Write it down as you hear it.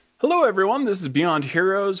Hello, everyone. This is Beyond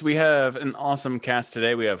Heroes. We have an awesome cast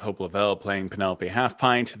today. We have Hope Lavelle playing Penelope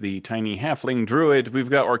Halfpint, the tiny halfling druid.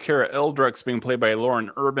 We've got Orkira Eldrux being played by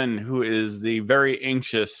Lauren Urban, who is the very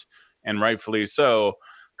anxious, and rightfully so,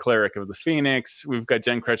 cleric of the Phoenix. We've got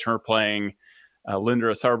Jen Kretschmer playing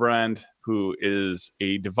Lindra Sarbrand, who is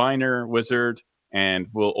a diviner wizard, and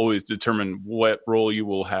will always determine what role you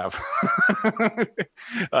will have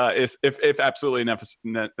if absolutely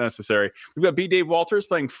necessary. We've got B. Dave Walters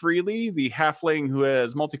playing Freely, the halfling who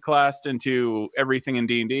has multi-classed into everything in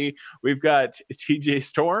D&D. We've got TJ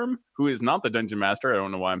Storm, who is not the Dungeon Master. I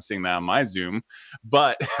don't know why I'm seeing that on my Zoom,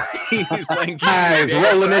 but he's playing Guys,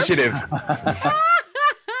 roll initiative.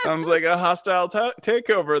 Sounds like a hostile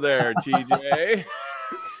takeover there, TJ.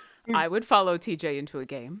 I would follow TJ into a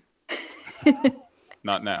game.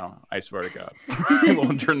 Not now, I swear to God.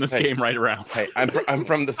 We'll turn this game right around. Hey, I'm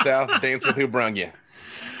from the South. Dance with who brung you.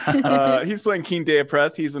 He's playing Keen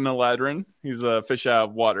Deapreth. He's an Eladrin. He's a fish out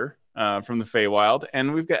of water from the Feywild.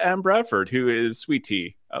 And we've got Adam Bradford, who is Sweet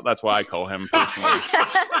Tea. That's why I call him personally.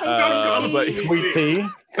 Sweet Tea.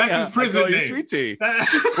 That's his prison name. Sweet Tea.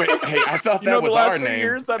 Wait, hey, I thought that was our name.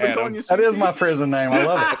 Years I've been calling you Sweet That is Tea. my prison name. I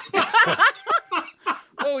love it.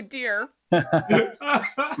 Oh, dear.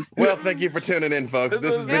 Well, thank you for tuning in, folks.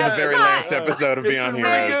 This has been the very Hi. last episode of Beyond It's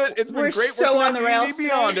been really Heroes. good. It's been We're great so working on the rails D&D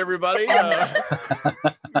Beyond, today. everybody. Adam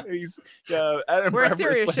We're a Bradford is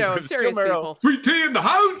serious playing show of Christian serious Merrill. people. Sweet tea in the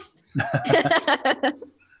house.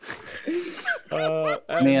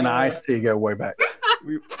 Me and Ice-T go way back.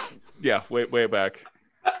 Yeah, way back.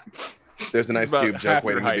 There's an Ice About Cube half joke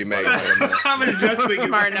your waiting to be height, made. buddy. I'm just thinking.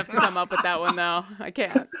 Smart enough to come up with that one, though. I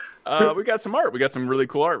can't. We got some art. We got some really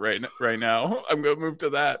cool art right now. I'm going to move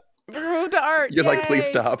to that. Move to art. You're like, please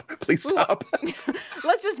Yay. stop. Please stop.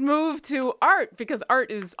 Let's just move to art because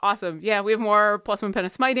art is awesome. Yeah, we have more Plus One Pen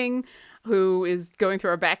of Smiting, who is going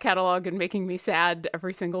through our back catalog and making me sad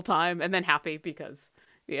every single time, and then happy because,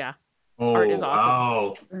 art is awesome.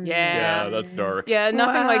 Wow. Yeah. Yeah, that's dark. Yeah,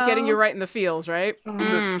 nothing like getting Wow. you right in the feels, right?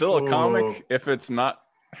 Is it still a comic if it's not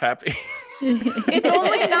happy? It's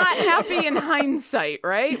only not happy in hindsight,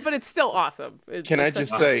 right? But it's still awesome. Can I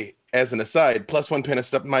just say, as an aside, Plus One Pen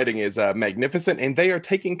of Miting is magnificent, and they are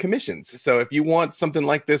taking commissions. So if you want something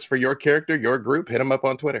like this for your character, your group, hit them up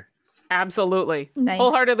on Twitter. Absolutely. Nice.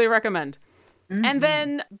 Wholeheartedly recommend. And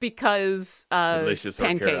then because Delicious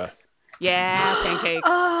pancakes. Yeah, pancakes.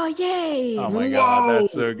 Oh, yay. Oh my God,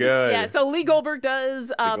 that's so good. Yeah, so Lee Goldberg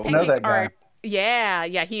does Goldberg. pancake Know that guy. art. Yeah,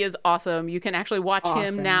 he is awesome. You can actually watch him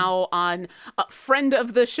Awesome. now on friend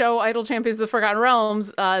of the show, Idle Champions of the Forgotten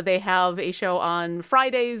Realms. They have a show on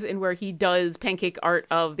Fridays in where he does pancake art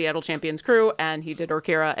of the Idle Champions crew, and he did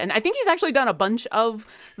Orkira. And I think he's actually done a bunch of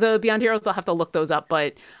the Beyond Heroes. I'll have to look those up,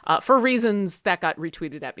 but for reasons that got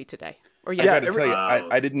retweeted at me today. Or I yesterday. gotta tell you,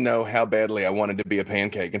 I didn't know how badly I wanted to be a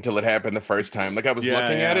pancake until it happened the first time. Like I was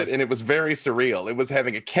looking at it, and it was very surreal. It was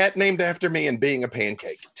having a cat named after me and being a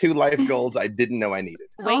pancake. 2 life goals I didn't know I needed.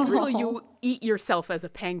 Wait until you eat yourself as a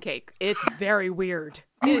pancake. It's very weird.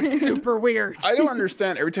 It is super weird. I don't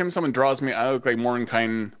understand. Every time someone draws me, I look like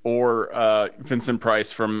Mordenkainen or Vincent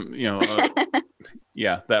Price from,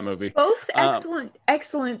 that movie. Both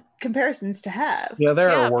excellent comparisons to have. Yeah, there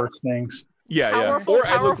Yeah. are worse things. Yeah. Powerful, Or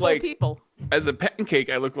I look powerful like, people. as a pancake,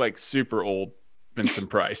 I look like super old Vincent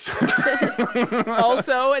Price.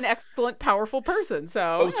 Also an excellent, powerful person.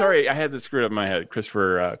 So Oh, sorry. I had this screwed up in my head.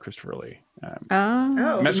 Christopher Lee.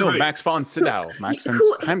 Oh. Messing with Really? Max von Sydow.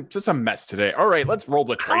 I'm just a mess today. All right, let's roll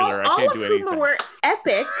the trailer. all I can't of do whom anything. were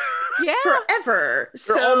epic yeah. forever.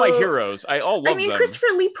 They're all my heroes. I all love I mean, them.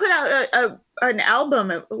 Christopher Lee put out an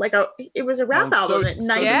album, it was a rap Oh, so- album at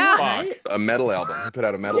so 90s, Yeah. right? A metal album. He put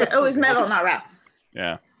out a metal Yeah, album. it was metal, not rap.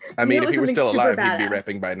 Yeah. I mean, it if was he were something still super alive, he'd be badass.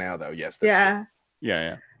 rapping by now, though. Yes. That's Yeah.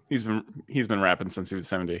 Yeah. He's been rapping since he was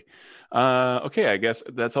 70. Okay, I guess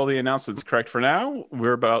that's all the announcements correct for now.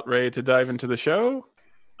 We're about ready to dive into the show.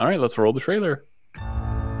 All right, let's roll the trailer.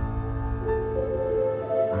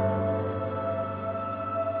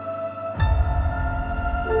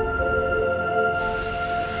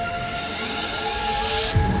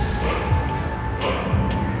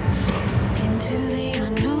 Into the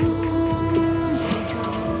unknown we go.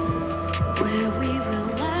 Where we will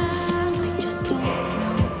land, we just don't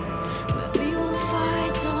know. But we will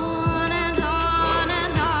fight on and on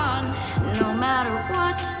and on. No matter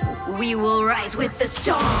what, we will rise with the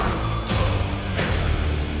dawn.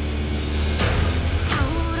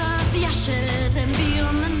 Out of the ashes and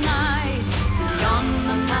beyond the night, beyond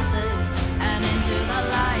the masses and into the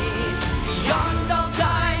light. Beyond all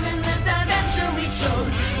time in this adventure we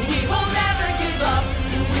chose. We will never give up.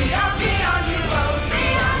 We are beyond heroes.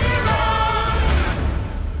 Beyond heroes.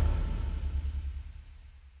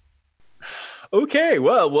 Okay,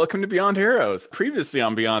 well, welcome to Beyond Heroes. Previously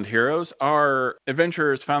on Beyond Heroes, our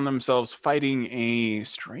adventurers found themselves fighting a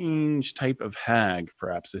strange type of hag,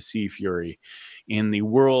 perhaps a sea fury, in the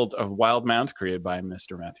world of Wildmount created by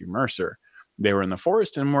Mr. Matthew Mercer. They were in the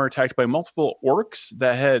forest and were attacked by multiple orcs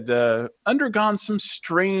that had undergone some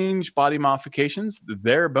strange body modifications.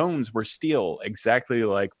 Their bones were steel, exactly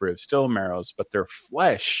like Briv Stillmarrow's, but their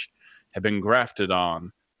flesh had been grafted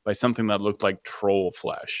on by something that looked like troll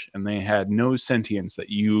flesh, and they had no sentience that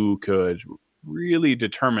you could really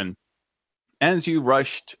determine. As you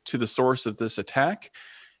rushed to the source of this attack,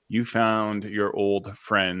 you found your old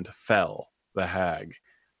friend Fell, the hag,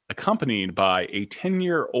 accompanied by a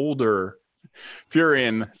 10-year older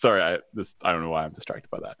Furion. Sorry, I don't know why I'm distracted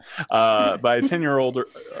by that. By a 10-year older,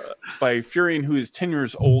 by Furion, who is 10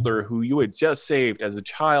 years older, who you had just saved as a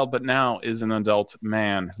child, but now is an adult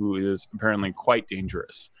man who is apparently quite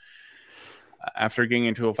dangerous. After getting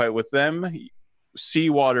into a fight with them,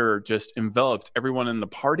 seawater just enveloped everyone in the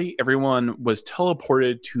party. Everyone was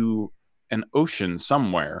teleported to an ocean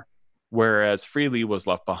somewhere, whereas Freely was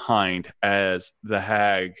left behind as the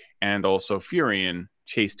hag and also Furion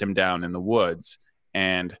chased him down in the woods,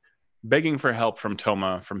 and begging for help from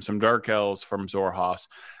Toma, from some dark elves, from Zorhas,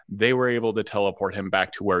 they were able to teleport him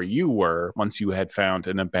back to where you were once you had found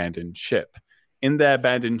an abandoned ship. In that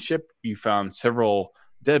abandoned ship, you found several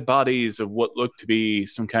dead bodies of what looked to be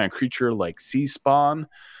some kind of creature like sea spawn,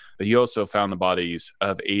 but you also found the bodies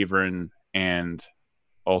of Avern and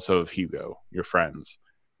also of Hugo, your friends.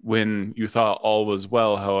 When you thought all was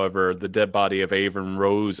well, however, the dead body of Avon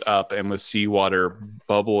rose up and with seawater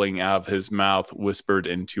bubbling out of his mouth, whispered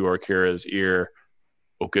into Orkira's ear,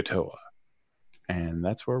 Okatoa. And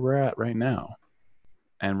that's where we're at right now.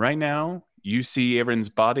 And right now, you see Avon's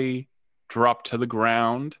body drop to the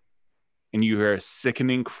ground, and you hear a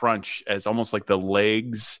sickening crunch as almost like the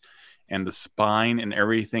legs and the spine and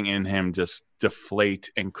everything in him just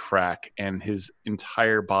deflate and crack, and his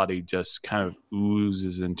entire body just kind of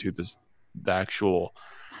oozes into the actual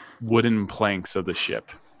wooden planks of the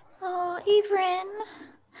ship. Oh, Avren,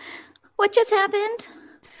 what just happened?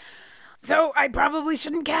 So I probably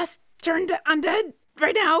shouldn't cast Turn Undead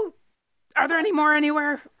right now. Are there any more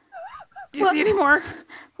anywhere? Do you see any more?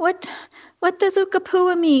 What does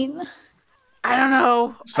Ukapua mean? I don't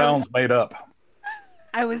know. Sounds made up.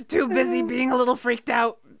 I was too busy being a little freaked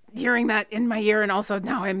out hearing that in my ear, and also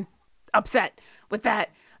now I'm upset with that.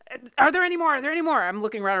 Are there any more? I'm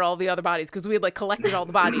looking around at all the other bodies because we had collected all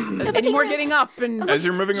the bodies. Any more getting up? And as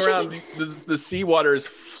you're moving around, the seawater is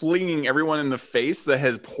flinging everyone in the face that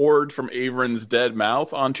has poured from Avron's dead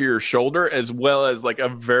mouth onto your shoulder, as well as a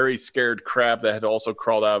very scared crab that had also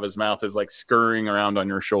crawled out of his mouth is scurrying around on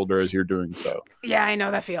your shoulder as you're doing so. Yeah, I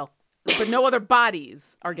know that feel. But no other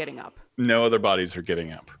bodies are getting up. No other bodies are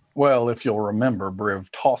getting up. Well, if you'll remember, Briv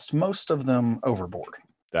tossed most of them overboard.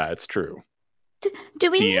 That's true. Do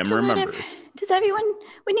we DM need to remembers.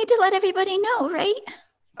 We need to let everybody know, right?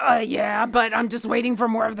 Yeah, but I'm just waiting for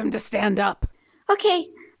more of them to stand up. Okay.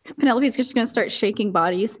 Penelope's just going to start shaking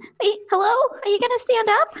bodies. Hey, hello? Are you going to stand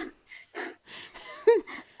up?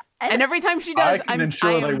 And every time she does, I can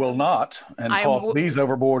ensure they will not, and toss these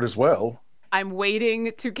overboard as well. I'm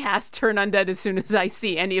waiting to cast Turn Undead as soon as I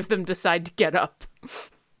see any of them decide to get up.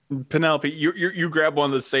 Penelope, you grab one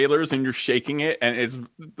of the sailors and you're shaking it, and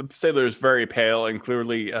the sailor is very pale and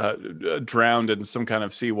clearly drowned in some kind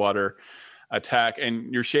of seawater attack,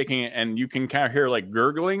 and you're shaking it, and you can kind of hear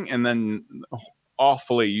gurgling, and then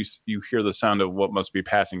awfully you hear the sound of what must be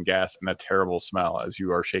passing gas and a terrible smell as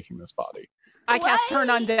you are shaking this body. I cast Turn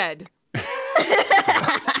Undead.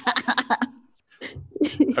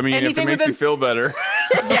 I mean, if it makes you feel better.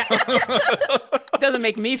 Yeah. It doesn't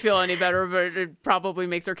make me feel any better, but it probably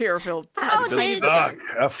makes Orkira feel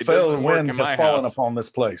a fell wind has fallen upon this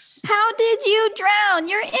place. How did you drown?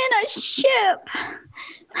 You're in a ship.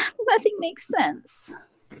 Nothing makes sense.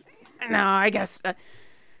 No, I guess.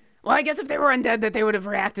 I guess if they were undead, that they would have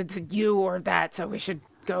reacted to you or that. So we should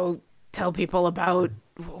go tell people about.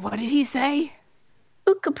 What did he say?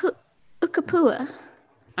 Ukapua.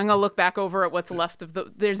 I'm gonna look back over at what's left of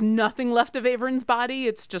there's nothing left of Avern's body.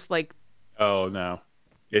 It's just oh no,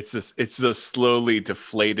 it's just slowly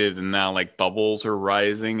deflated, and now bubbles are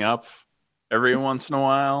rising up every once in a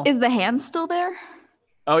while. Is the hand still there?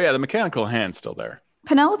 Oh yeah, the mechanical hand's still there.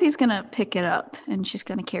 Penelope's gonna pick it up and she's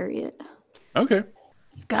gonna carry it. Okay.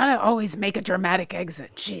 You've gotta always make a dramatic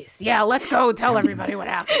exit. Jeez. Yeah, let's go tell everybody what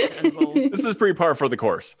happened. This is pretty par for the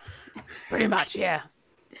course. Pretty much, yeah.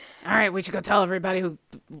 All right, we should go tell everybody who,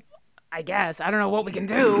 I guess. I don't know what we can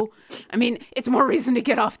do. I mean, it's more reason to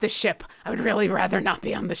get off the ship. I would really rather not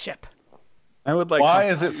be on the ship. I would like. Why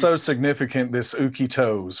is it so significant? This Uki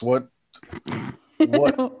Toes. What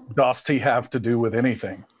does he have to do with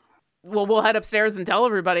anything? Well, we'll head upstairs and tell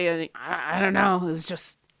everybody. And I don't know. It was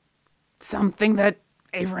just something that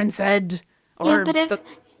Averin said. Yeah, but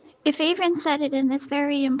if Averin said it and it's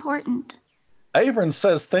very important. Averin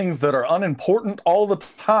says things that are unimportant all the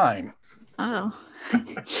time. Oh.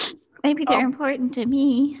 Maybe they're important to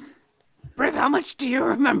me. Briv, how much do you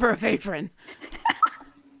remember of Averin?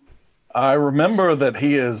 I remember that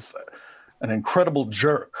he is an incredible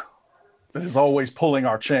jerk that is always pulling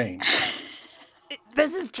our chains.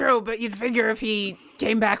 This is true, but you'd figure if he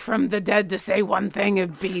came back from the dead to say one thing,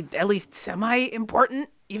 it'd be at least semi-important,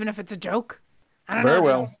 even if it's a joke. I don't know. Very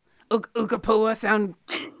well. Does Ukapua sound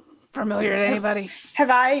familiar to anybody? Have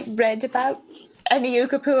I read about any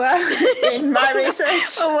Ukapua in my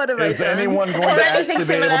research? Oh, what have I done? Is anyone going to actually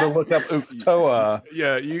be able to look up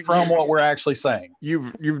Uktoa from what we're actually saying?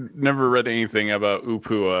 You've never read anything about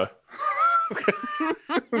Upua.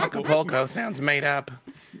 Acapulco sounds made up.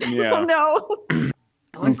 Yeah. Oh, no.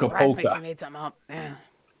 I wouldn't surprise me if you made something up. Yeah.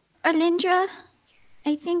 Alindra,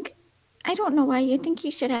 I don't know why you think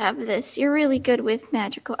you should have this. You're really good with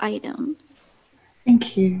magical items.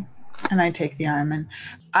 Thank you. And I take the arm. And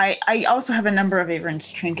I also have a number of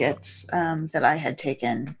Averin's trinkets that I had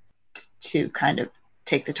taken to kind of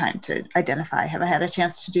take the time to identify. Have I had a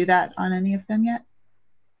chance to do that on any of them yet?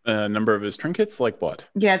 A number of his trinkets? Like what?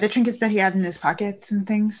 Yeah, the trinkets that he had in his pockets and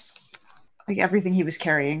things. Like everything he was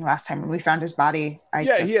carrying last time when we found his body.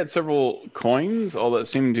 He had several coins, all that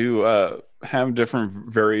seemed to have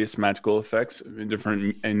different various magical effects,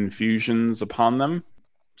 different infusions upon them.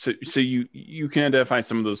 So you can identify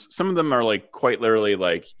some of those. Some of them are like quite literally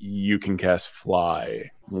like you can cast fly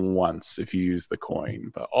once if you use the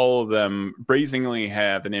coin, but all of them brazenly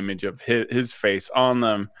have an image of his face on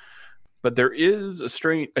them. But there is a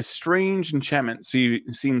strange enchantment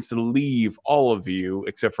seems to leave all of you,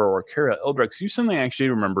 except for Orkira Eldrex. You suddenly actually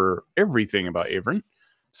remember everything about Averin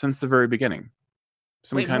since the very beginning.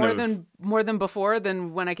 More than before,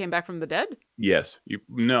 than when I came back from the dead? Yes.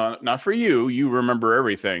 No, not for you. You remember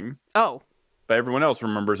everything. Oh. But everyone else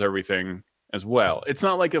remembers everything as well. It's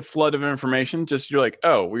not like a flood of information. Just you're like,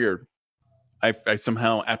 oh, weird. I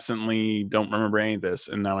somehow absently don't remember any of this,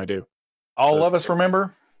 and now I do. All of us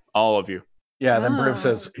remember? All of you. Yeah, then Briv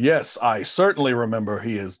says, yes, I certainly remember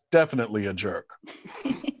he is definitely a jerk.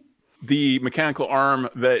 The mechanical arm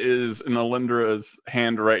that is in Alindra's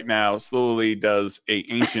hand right now slowly does a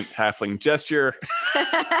ancient halfling gesture.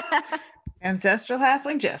 Ancestral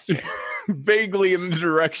halfling gesture. Vaguely in the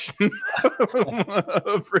direction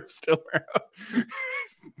of Ripstiller.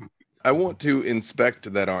 I want to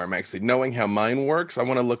inspect that arm, actually. Knowing how mine works, I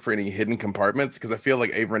want to look for any hidden compartments, because I feel like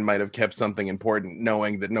Averin might have kept something important,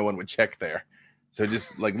 knowing that no one would check there. So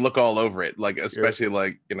just, like, look all over it, like, especially,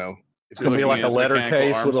 like, you know... It's going to be like a letter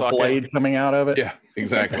case with a blade coming out of it? Yeah,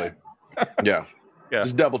 exactly. Yeah.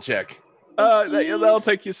 Just double check. That'll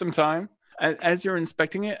take you some time. As you're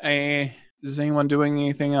inspecting it, is anyone doing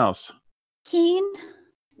anything else? Keen,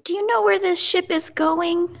 do you know where this ship is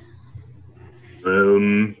going?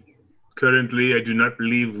 Currently, I do not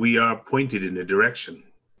believe we are pointed in a direction.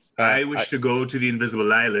 I wish to go to the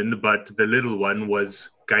Invisible Island, but the little one was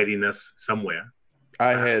guiding us somewhere. I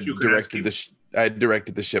had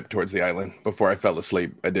directed the ship towards the island before I fell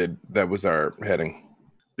asleep. I did. That was our heading.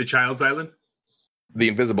 The Child's Island? The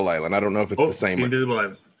Invisible Island. I don't know if it's the same. The Invisible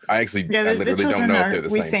Island. I literally don't know if they're the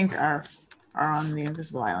same. We think are on the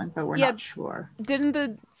Invisible Island, but we're not sure. Didn't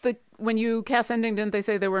the when you cast Ending, didn't they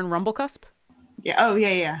say they were in Rumblecusp? Yeah. Oh,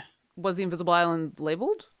 yeah. Was the Invisible Island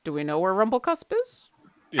labeled? Do we know where Rumblecusp is?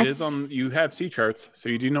 It is on. You have sea charts, so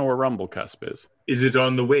you do know where Rumblecusp is. Is it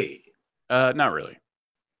on the way? Not really.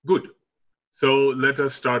 Good. So let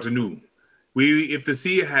us start anew. If the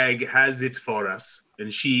sea hag has it for us,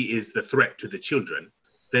 and she is the threat to the children,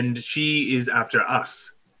 then she is after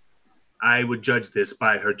us. I would judge this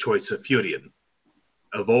by her choice of Furion.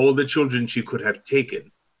 Of all the children she could have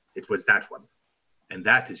taken, it was that one. And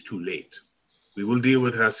that is too late. We will deal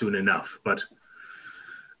with her soon enough, but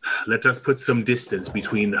let us put some distance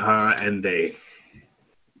between her and they.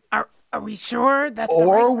 Are we sure that's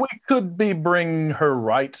Or we could be bringing her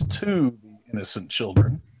right to the innocent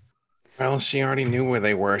children. Well, she already knew where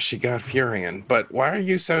they were. She got Furion. But why are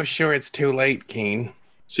you so sure it's too late, Keen?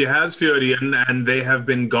 She has Furion, and they have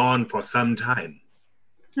been gone for some time.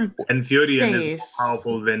 And Furion is more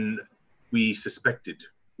powerful than we suspected.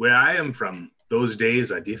 Where I am from, those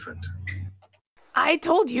days are different. I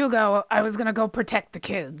told Hugo I was going to go protect the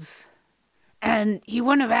kids. And he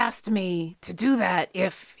wouldn't have asked me to do that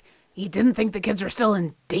if he didn't think the kids were still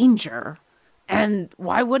in danger. And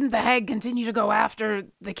why wouldn't the hag continue to go after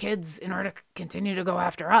the kids in order to continue to go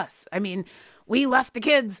after us? I mean, we left the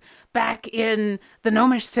kids back in the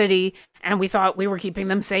Gnomish city, and we thought we were keeping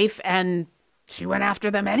them safe, and she went after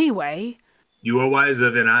them anyway. You are wiser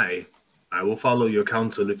than I. I will follow your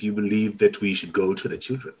counsel if you believe that we should go to the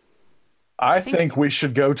children. I think we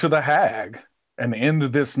should go to the hag and end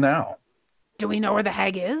this now. Do we know where the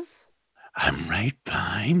hag is? I'm right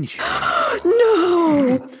behind you.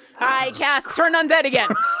 No! I cast Turn Undead again.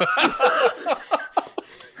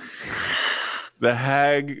 The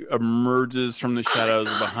hag emerges from the shadows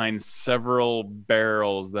behind several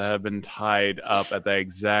barrels that have been tied up at the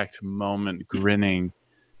exact moment, grinning.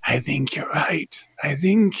 I think you're right. I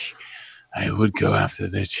think I would go after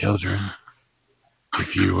the children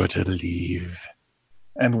if you were to leave.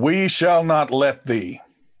 And we shall not let thee.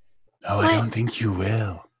 Oh, I don't think you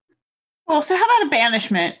will. Well, so how about a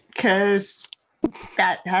banishment? Because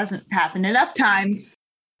that hasn't happened enough times.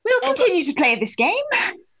 We'll continue to play this game.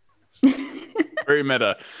 Very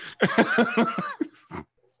meta.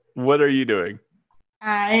 What are you doing?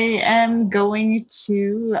 I am going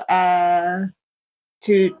to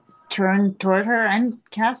turn toward her and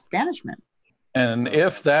cast banishment. And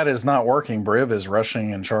if that is not working, Briv is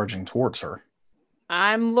rushing and charging towards her.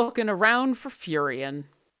 I'm looking around for Furion.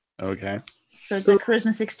 Okay. So it's a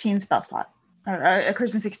Charisma 16 spell slot. Or a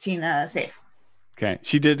Charisma 16 save. Okay.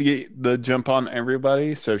 She did get the jump on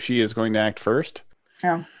everybody, so she is going to act first.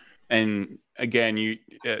 Oh. And again,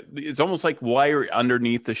 it's almost like while you're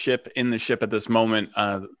underneath the ship, in the ship at this moment,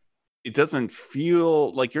 it doesn't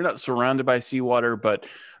feel like you're not surrounded by seawater, but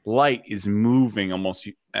light is moving almost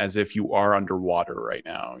as if you are underwater right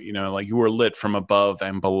now. You know, like you are lit from above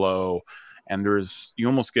and below, and you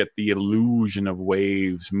almost get the illusion of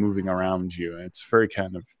waves moving around you. It's very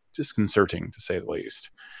kind of disconcerting, to say the least.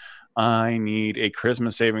 I need a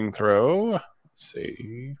charisma saving throw. Let's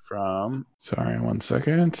see, sorry, 1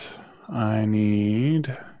 second. I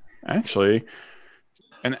need, actually,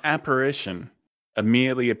 an apparition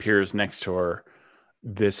immediately appears next to her.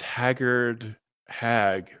 This haggard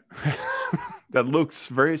hag that looks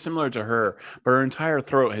very similar to her, but her entire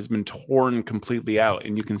throat has been torn completely out,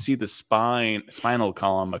 and you can see the spinal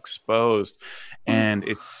column exposed, and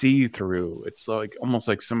it's see-through. It's like almost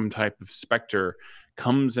like some type of specter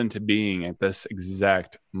comes into being at this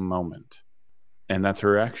exact moment, and that's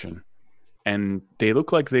her action. And they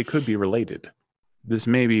look like they could be related. This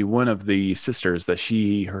may be one of the sisters that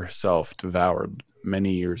she herself devoured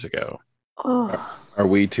many years ago. Oh. Are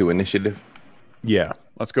we to initiative? Yeah,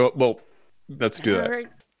 let's go. Well, let's do that.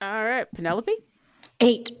 All right. Penelope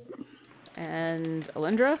 8. and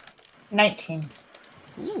Alindra. 19.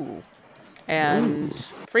 Ooh. And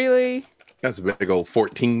Freely That's a big old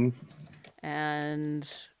 14.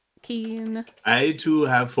 and Keen. I too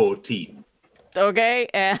have 14. Okay,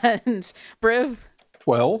 and Briv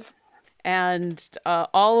 12. and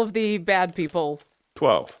all of the bad people.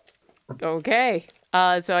 12. Okay.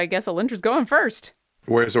 So I guess Alindra's going first.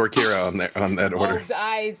 Where's Orkira on that order? Oh,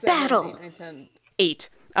 I said Battle. 8, 9, 10. 8.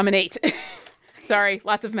 I'm an 8. Sorry,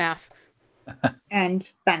 lots of math. And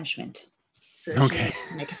banishment. So Okay. she needs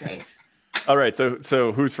to make a save. All right,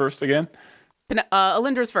 so who's first again?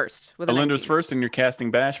 Alindra's first. With a Alindra's 19. first, and you're casting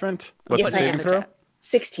banishment. What's Yes, the I saving am. throw?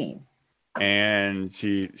 16. And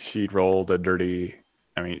she rolled a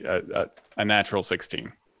natural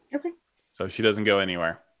 16. Okay. So she doesn't go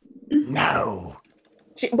anywhere. No. Oh,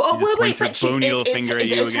 just wait, points her but she bony little finger at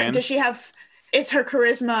you again. Is her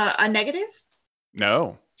charisma a negative?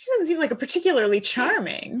 No. She doesn't seem like a particularly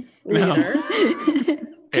charming No. leader.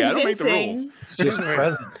 Hey, I don't make the rules. Convincing. It's just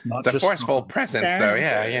present, not It's a just forceful presence, Fair. though.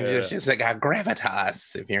 Yeah, Yeah. and just like a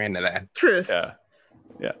gravitas, if you're into that. Truth. Yeah.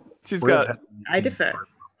 Yeah. She's Briv got had- I defer.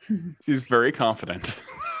 she's very confident.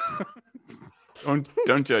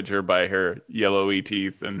 Don't judge her by her yellowy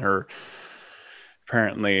teeth and her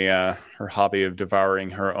apparently her hobby of devouring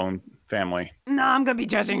her own family. No, I'm going to be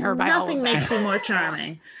judging her by all Nothing of that. makes you more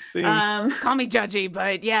charming. See? Call me judgy,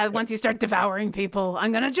 but yeah, once you start devouring people,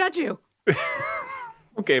 I'm going to judge you.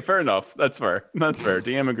 Okay, fair enough. That's fair.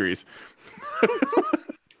 DM agrees.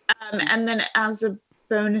 And then as a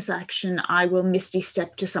bonus action, I will Misty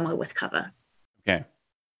Step to somewhere with cover. Okay.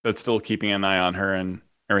 But still keeping an eye on her and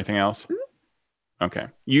everything else? Mm-hmm. Okay.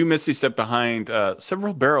 You Misty step behind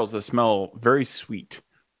several barrels that smell very sweet.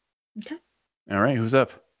 Okay. All right, who's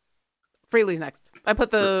up? Freely's next. I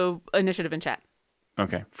put the initiative in chat.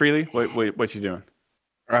 Okay. Freely, what you doing?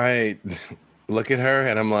 I look at her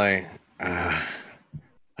and I'm like,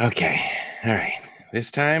 okay, all right.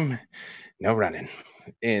 This time, no running.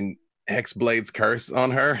 And Hexblade's curse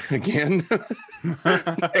on her again.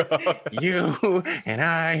 You and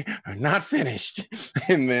I are not finished.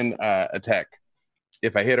 And then attack.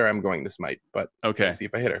 If I hit her, I'm going to smite. But Okay. let's see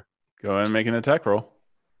if I hit her. Go ahead and make an attack roll.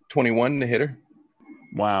 21 to hit her.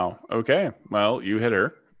 Wow. Okay. Well, you hit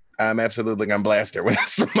her. I'm absolutely gonna blast her with a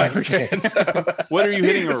smite. Okay. again, so- What are you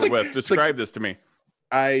hitting her It's like- with? it's like Describe this to me.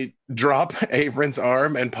 I drop Averin's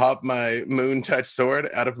arm and pop my moon touch sword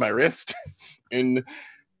out of my wrist, and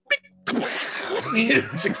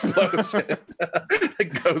huge explosion.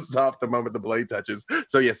 It goes off the moment the blade touches.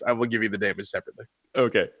 So yes, I will give you the damage separately.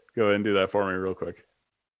 Okay. Go ahead and do that for me real quick.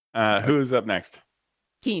 Who's up next?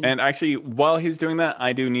 Keen. And actually, while he's doing that,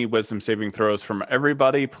 I do need wisdom saving throws from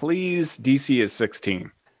everybody. Please, DC is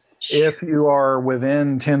 16. If you are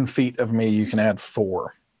within 10 feet of me, you can add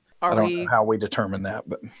 4. I Are don't know we? how we determine that,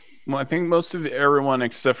 but Well, I think most of everyone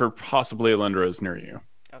except for possibly Alindra is near you.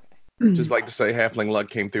 Just like to say, halfling luck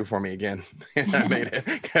came through for me again. And I made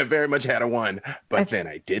it. I very much had a 1, but then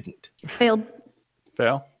I didn't. Failed.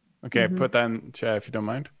 Fail? Okay, Mm-hmm. put that in chat if you don't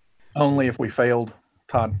mind. only if we failed,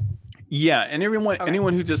 Todd. Yeah, and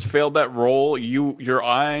anyone who just failed that roll, your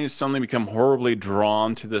eyes suddenly become horribly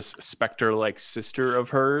drawn to this specter-like sister of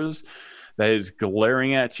hers that is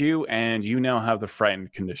glaring at you, and you now have the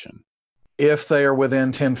frightened condition. If they are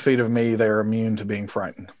within 10 feet of me, they're immune to being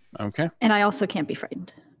frightened. Okay. And I also can't be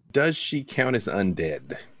frightened. Does she count as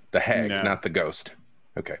undead? The hag, No. not the ghost.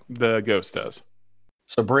 Okay. The ghost does.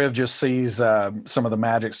 So Briv just sees some of the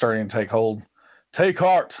magic starting to take hold. Take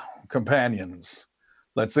heart, companions.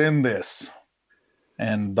 Let's end this.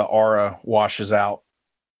 And the aura washes out,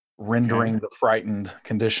 rendering the frightened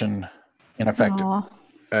condition ineffective. Aw.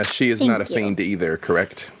 She is Thank not a you. fiend either,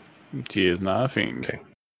 correct? She is not a fiend. Okay.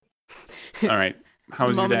 All right. How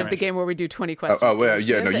was your Moment of the damage? game where we do 20 Oh, questions. well, Let's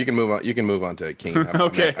yeah, do no, you this. can move on. You can move on to King. I'm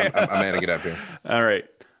Okay. I'm adding it up here. All right.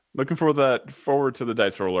 Looking forward to the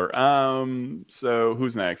dice roller. So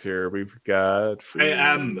who's next here? We've got I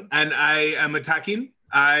am, and I am attacking.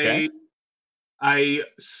 I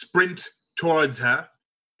sprint towards her,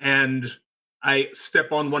 and I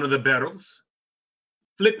step on one of the barrels,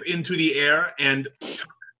 flip into the air, and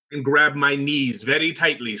grab my knees very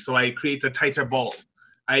tightly, so I create a tighter ball.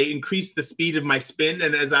 I increase the speed of my spin,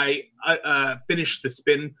 and as I finish the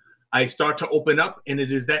spin, I start to open up, and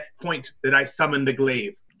it is that point that I summon the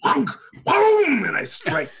glaive. Boom! And I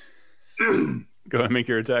strike. Go ahead and make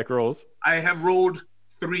your attack rolls. I have rolled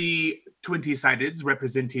 3 20-sideds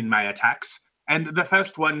representing my attacks, and the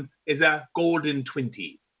first one is a golden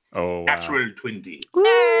 20, Oh, wow. natural 20.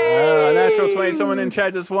 Natural 20. Someone in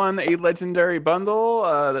chat just won a legendary bundle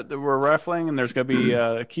that we're raffling, and there's going to be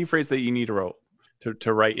a key phrase that you need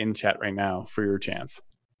to write in chat right now for your chance.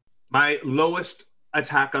 My lowest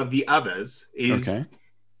attack of the others is Okay.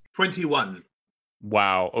 21.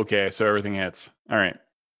 Wow. Okay. So everything hits. All right.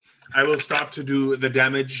 I will start to do the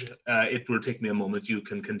damage. It will take me a moment. You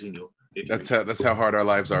can continue. if you That's how hard our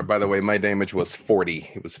lives are. By the way, my damage was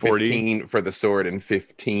 40. It was 15 for the sword and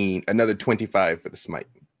 15, another 25 for the smite.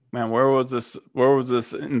 Man, where was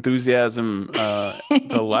this enthusiasm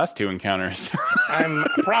the last 2 encounters? I'm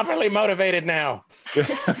properly motivated now.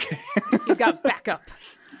 Okay. He's got backup.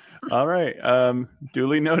 All right.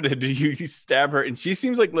 Duly noted. You stab her, and she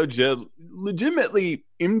seems like legitimately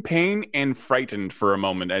in pain and frightened for a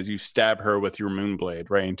moment as you stab her with your moonblade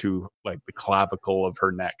right into like the clavicle of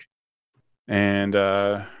her neck. And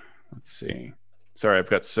let's see. Sorry, I've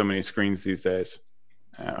got so many screens these days.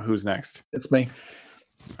 Who's next? It's me.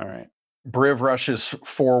 All right. Briv rushes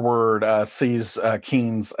forward, sees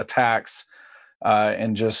Keen's attacks,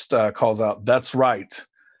 and just calls out, "That's right.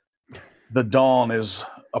 The dawn is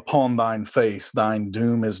upon thine face. Thine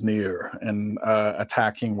doom is near." And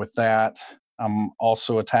attacking with that. I'm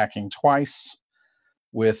also attacking twice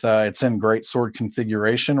with, it's in greatsword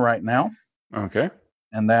configuration right now. Okay.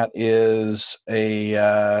 And that is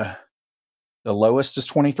the lowest is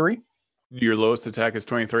 23. Your lowest attack is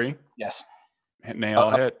 23. Yes.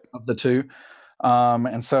 Nail hit. Of the 2.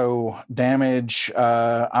 And so damage,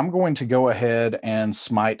 I'm going to go ahead and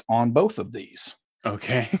smite on both of these.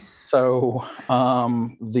 Okay. So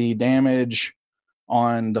the damage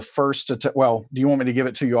on the first attack, well, do you want me to give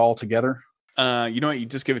it to you all together? You know what? You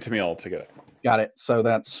just give it to me all together. Got it. So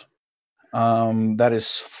that's that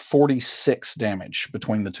is 46 damage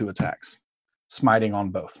between the 2 attacks, smiting on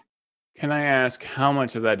both. Can I ask how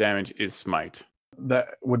much of that damage is smite? That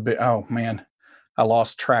would be, oh man, I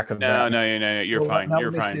lost track of No, that. no, you're Well, fine. now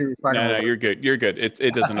You're let me see fine. your No, fucking no, order. you're good. You're good.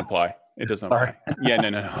 It doesn't apply. It doesn't Sorry. apply. Yeah,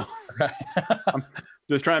 no.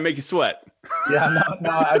 Just trying to make you sweat. Yeah,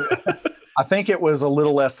 no, I think it was a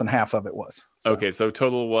little less than half of it was. So, Okay, so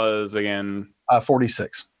total was again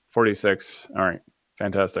 46. 46. All right.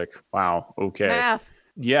 Fantastic. Wow. Okay. Math.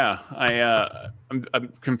 Yeah,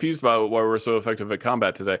 I'm confused about why we're so effective at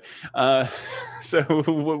combat today.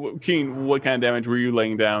 So, Keen, what kind of damage were you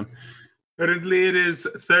laying down? Currently, it is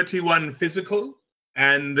 31 physical,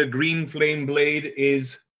 and the green flame blade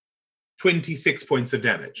is 26 points of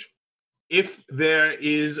damage. If there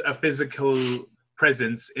is a physical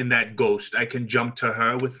presence in that ghost, I can jump to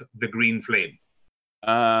her with the green flame.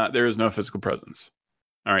 There is no physical presence.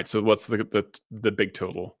 All right. So, what's the big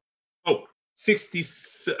total? Oh,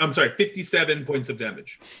 57 points of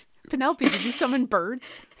damage. Penelope, did you summon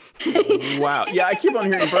birds? Wow. Yeah, I keep on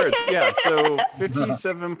hearing birds. Yeah, so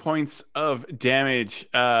 57 points of damage.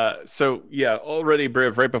 So yeah, already,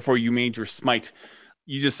 Briv, right before you made your smite,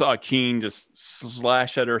 you just saw Keen just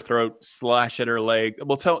slash at her throat, slash at her leg.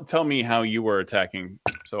 Well, tell me how you were attacking,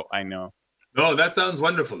 so I know. No, that sounds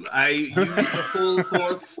wonderful. I used the full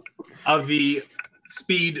force of the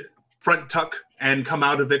speed front tuck and come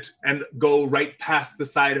out of it and go right past the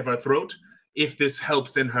side of her throat. If this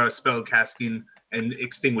helps in her spell casting and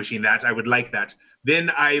extinguishing that, I would like that.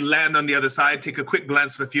 Then I land on the other side, take a quick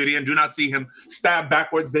glance for Fury, and do not see him. Stab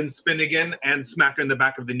backwards, then spin again, and smack her in the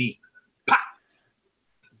back of the knee. Pa!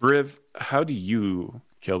 Briv, how do you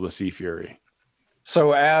kill the Sea Fury?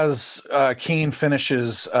 So as Keen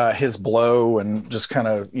finishes his blow and just kind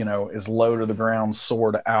of, is low to the ground,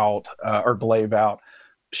 sword out, or glaive out,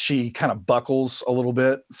 she kind of buckles a little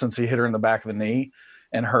bit since he hit her in the back of the knee,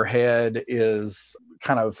 and her head is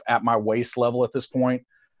kind of at my waist level at this point.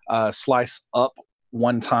 Slice up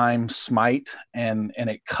one time, smite, and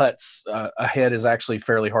it cuts. A head is actually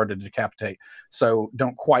fairly hard to decapitate, so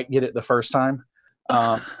don't quite get it the first time.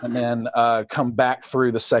 And then come back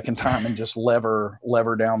through the second time and just lever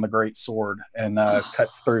down the great sword and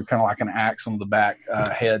cuts through kind of like an axe on the back.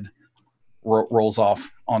 Head rolls off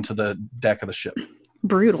onto the deck of the ship.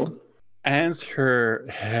 Brutal. As her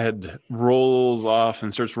head rolls off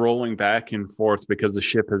and starts rolling back and forth because the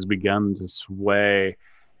ship has begun to sway,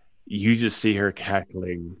 you just see her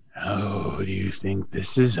cackling. Oh, do you think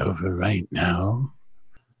this is over right now?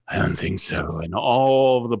 I don't think so. And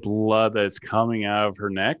all of the blood that's coming out of her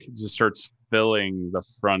neck just starts filling the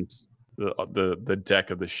front, the deck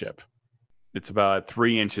of the ship. It's about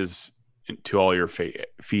 3 inches to all your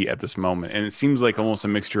feet at this moment, and it seems like almost a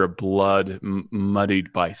mixture of blood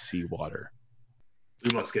muddied by seawater.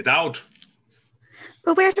 We must get out.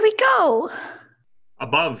 But where do we go?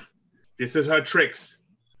 Above. This is her tricks.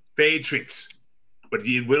 Fey tricks. But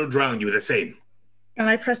it will drown you the same. Can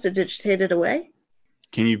I prestidigitate it away?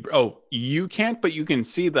 Can you? Oh, you can't, but you can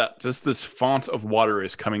see that just this font of water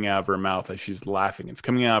is coming out of her mouth as she's laughing. It's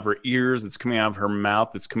coming out of her ears. It's coming out of her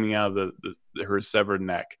mouth. It's coming out of her severed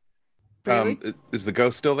neck. Really? Is the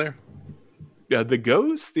ghost still there? Yeah, the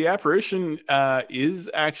ghost, the apparition, is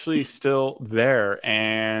actually still there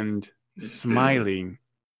and smiling,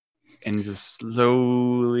 and just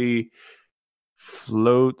slowly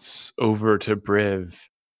floats over to Briv.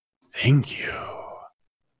 Thank you.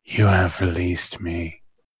 You have released me.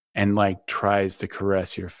 And tries to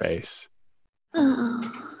caress your face.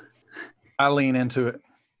 Oh. I lean into it.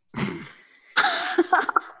 Come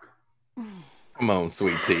on,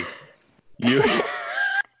 sweet tea. You.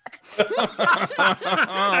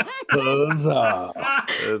 Huzzah.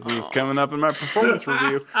 This is coming up in my performance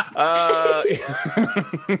review.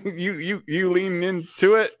 You lean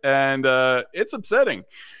into it, and it's upsetting.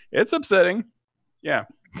 It's upsetting. Yeah.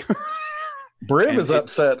 Briv is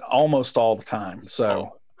upset almost all the time,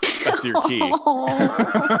 so that's your key.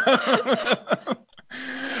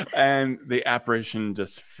 And the apparition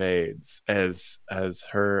just fades as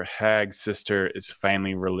her hag sister is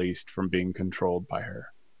finally released from being controlled by her.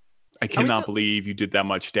 I cannot believe you did that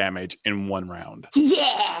much damage in one round.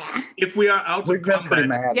 Yeah. If we are out of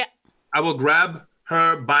combat, Yeah. I will grab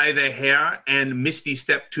her by the hair and misty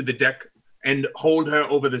step to the deck and hold her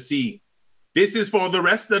over the sea. This is for the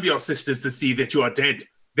rest of your sisters to see that you are dead.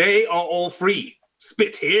 They are all free.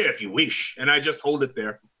 Spit here if you wish. And I just hold it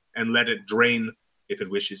there and let it drain if it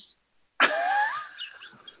wishes.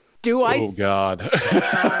 Do I? Oh God!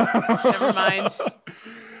 Never mind.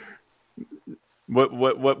 What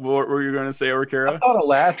were you going to say, I Orkira? thought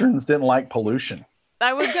Eladrins didn't like pollution.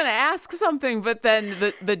 I was going to ask something, but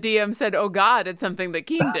then the DM said, oh God, it's something that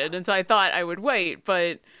Keen did. And so I thought I would wait,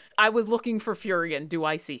 but I was looking for Furion. Do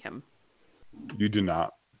I see him? You do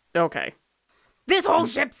not. Okay. This whole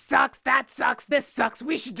ship sucks. That sucks. This sucks.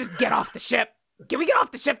 We should just get off the ship. Can we get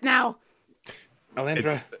off the ship now?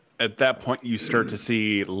 Alandra, At that point, you start to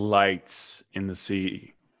see lights in the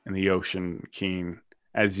sea, in the ocean, Keen.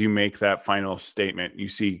 As you make that final statement, you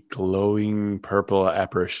see glowing purple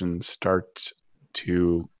apparitions start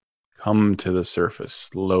to come to the surface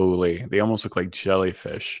slowly. They almost look like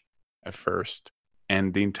jellyfish at first,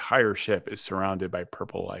 and the entire ship is surrounded by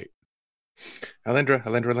purple light.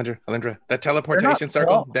 Alindra, that teleportation not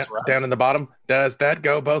circle swamps, right? down in the bottom, does that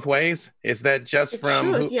go both ways? Is that just It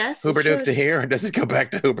from should, yes, it Hooperduke to should. here, or does it go back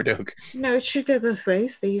to Hooperduke? No, it should go both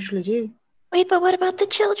ways. They usually do. Wait, but what about the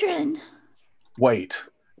children? Wait,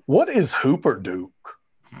 what is Hooperduke?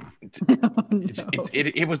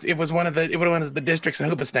 It was one of the districts of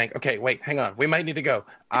Hoopastank. Okay, wait, hang on. We might need to go.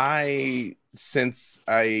 I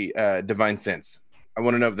divine sense. I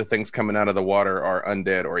want to know if the things coming out of the water are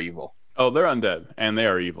undead or evil. Oh, they're undead, and they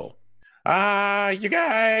are evil. You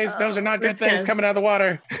guys, those are not good let's things go. coming out of the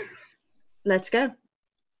water. Let's go.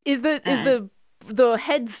 Is the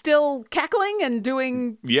head still cackling and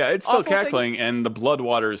doing? Yeah, it's still Awful things. cackling, and the blood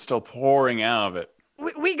water is still pouring out of it.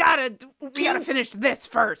 We gotta finish this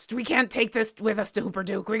first. We can't take this with us to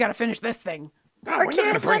Hooperduke. We gotta finish this thing. No, we're not Kira,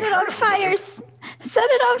 gonna bring set it her on to fire. Set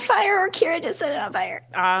it on fire, or Kira just set it on fire.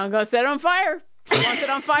 I'm gonna set it on fire. If you want it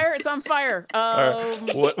on fire, it's on fire.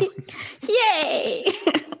 What? Yay!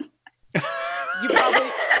 You probably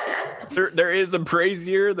There is a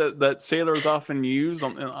brazier that sailors often use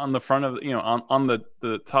on the front of on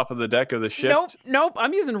the top of the deck of the ship. nope.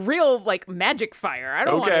 I'm using real like magic fire. I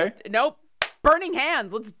don't want Okay. it. Nope. Burning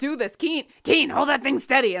hands. Let's do this. Keen, hold that thing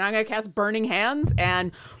steady. And I'm gonna cast burning hands,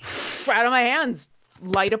 and out of my hands,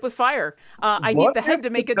 light up with fire. I need What the head if to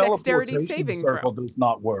make the a dexterity teleportation saving circle throw. does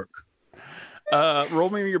not work? Roll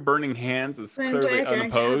me your burning hands. It's Then clearly we're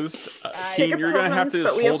going to unopposed. Keen, Bigger you're gonna have to problems, just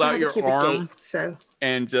but we hold also out have a your cubic arm gate, so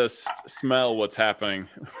and just smell what's happening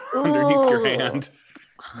underneath your Ooh. hand.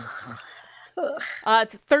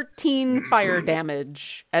 It's 13 fire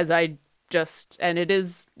damage as I just, and it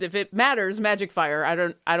is, if it matters, magic fire.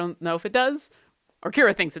 I don't know if it does, or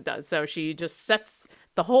Kira thinks it does. So she just sets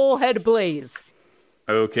the whole head ablaze.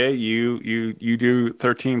 Okay, you do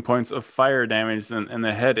 13 points of fire damage, and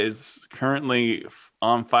the head is currently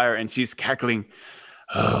on fire, and she's cackling.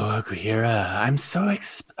 Oh, Kira, I'm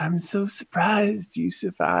so surprised you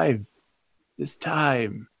survived this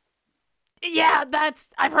time. Yeah,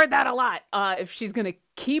 I've heard that a lot. If she's gonna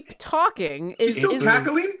keep talking, She's still is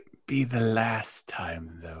cackling? Be the last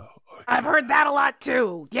time, though. I've heard that a lot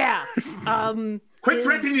too. Yeah. Quit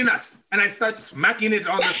threatening us! And I start smacking it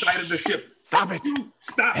on the side of the ship. Stop it!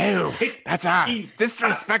 Stop! Ew, Hit that's me.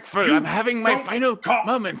 disrespectful. You I'm having my don't final talk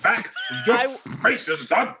moments. Back. Your face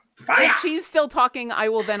is on fire! If she's still talking, I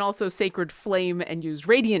will then also Sacred Flame and use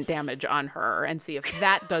Radiant damage on her and see if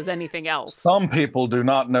that does anything else. Some people do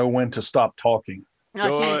not know when to stop talking. She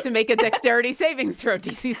needs to make a dexterity saving throw,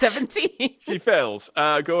 DC 17. She fails. Go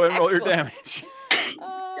ahead and roll your Excellent. damage.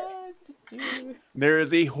 There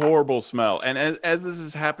is a horrible smell, and as this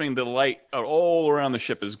is happening, the light all around the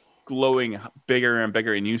ship is glowing bigger and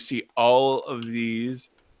bigger, and you see all of these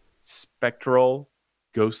spectral,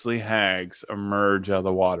 ghostly hags emerge out of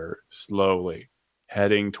the water slowly,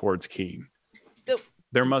 heading towards Keen. Nope.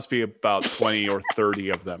 There must be about 20 or 30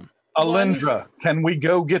 of them. Alindra, can we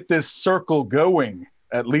go get this circle going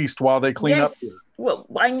at least while they clean up here? yes. Well,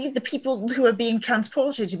 I need the people who are being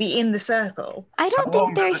transported to be in the circle. I don't How long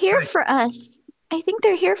think they're does it here take? for us. I think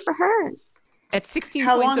they're here for her. At 16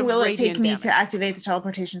 How points long of will it radiant take me damage. to activate the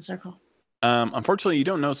teleportation circle? Unfortunately, you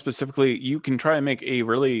don't know specifically. You can try and make a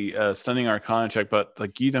really stunning Arcana check, but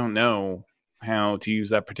you don't know how to use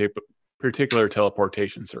that particular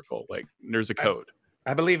teleportation circle. There's a code.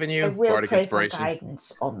 I believe in I you, will Bardic pray for Inspiration.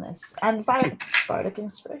 guidance on this. And by Bardic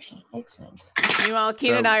Inspiration. Excellent. Meanwhile,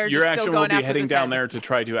 Keen and I are your just still action will going be after heading this down head. there to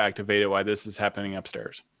try to activate it while this is happening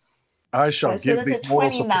upstairs. I shall So give that's thee a moral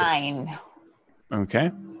support. 29.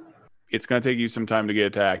 Okay. It's going to take you some time to get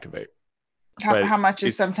it to activate. But How much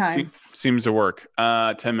is it some time? seems to work.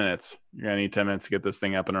 10 minutes. You're going to need 10 minutes to get this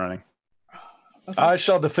thing up and running. I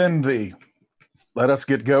shall defend thee. Let us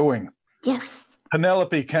get going. Yes.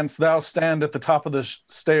 Penelope, canst thou stand at the top of the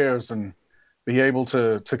stairs and be able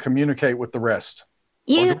to communicate with the rest?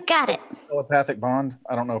 You got it. Telepathic bond?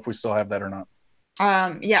 I don't know if we still have that or not.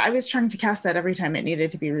 Yeah, I was trying to cast that every time it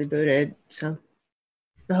needed to be rebooted. So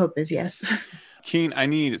the hope is yes. Keen, I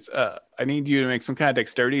need you to make some kind of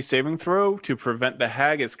dexterity saving throw to prevent the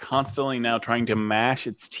hag is constantly now trying to mash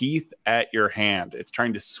its teeth at your hand. It's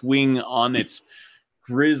trying to swing on its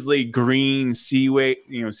grizzly green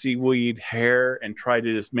seaweed hair and try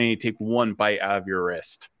to just maybe take one bite out of your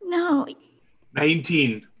wrist. No.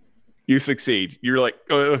 19. You succeed. You're like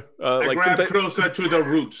I like grab sometimes- closer to the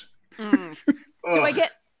root.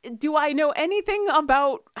 Do I know anything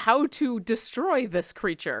about how to destroy this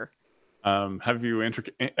creature? Have you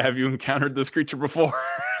encountered this creature before?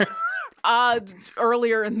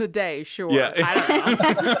 Earlier in the day, sure. Yeah. I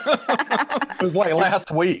don't know. It was like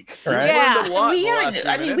last week, right? Yeah. Learned a lot in We the last haven't.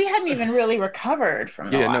 few I mean, we minutes. hadn't even really recovered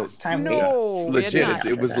from the Yeah, no. last time. No, we had Legit, not.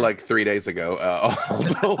 it was like 3 days ago. All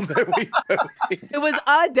told that we It was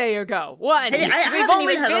a day ago. One. Hey, I We've haven't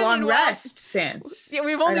only even had a been long in rest since. Yeah,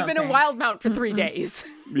 we've I only don't been in think. Wildmount for 3 days.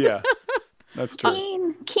 Yeah, that's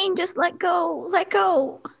true. Keen, just let go. Let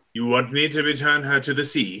go. You want me to return her to the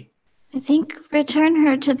sea? I think return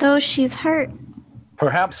her to those she's hurt.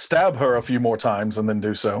 Perhaps stab her a few more times and then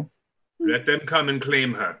do so. Let them come and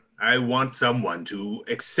claim her. I want someone to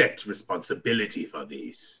accept responsibility for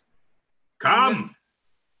these. Come,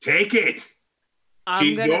 take it.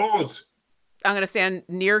 She's yours. I'm gonna stand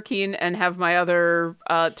near Keen and have my other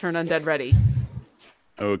turn undead ready.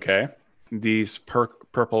 Okay. These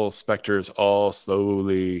purple specters all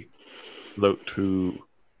slowly float to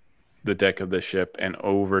the deck of the ship and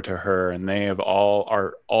over to her, and they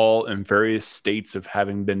are all in various states of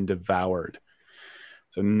having been devoured.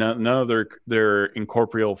 So none of their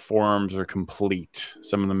incorporeal forms are complete.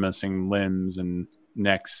 Some of the missing limbs and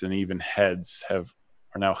necks and even heads are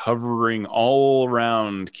now hovering all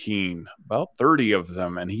around Keen, about 30 of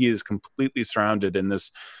them, and he is completely surrounded in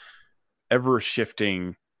this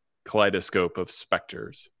ever-shifting kaleidoscope of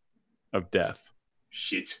specters of death.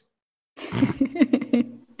 Shit.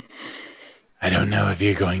 I don't know if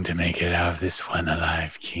you're going to make it out of this one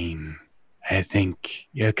alive, Keen. I think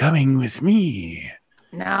you're coming with me.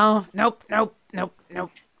 No, nope.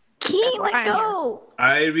 Keen, let fine. go.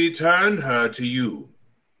 I return her to you.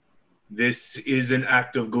 This is an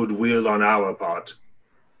act of goodwill on our part,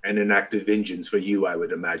 and an act of vengeance for you, I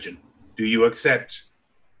would imagine. Do you accept?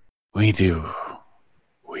 We do.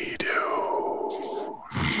 We do.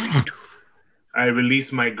 I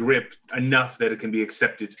release my grip enough that it can be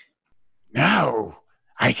accepted. No,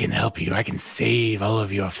 I can help you. I can save all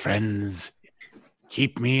of your friends.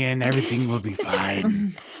 Keep me and everything will be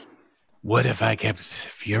fine. What if I kept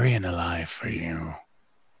Furion alive for you?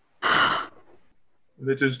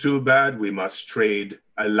 It is too bad we must trade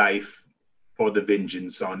a life for the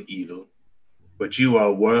vengeance on evil. But you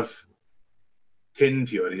are worth 10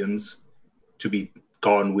 Furions to be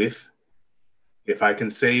gone with. If I can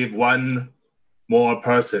save one more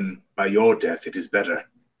person by your death, it is better.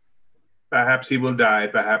 Perhaps he will die,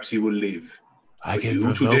 perhaps he will live. I But could you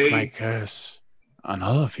revoke today- my curse on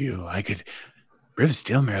all of you. Riv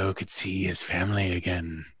Stilmero could see his family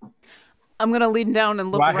again. I'm gonna lean down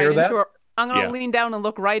and look Do I right hear into that? her. I'm gonna Yeah. lean down and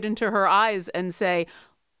look right into her eyes and say,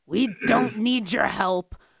 "We don't need your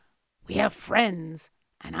help. We have friends,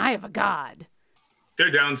 and I have a god." They're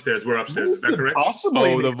downstairs, we're upstairs. Is that correct?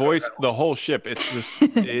 Possibly. Oh, the voice, the whole ship. It's just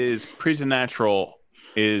is preternatural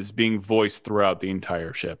is being voiced throughout the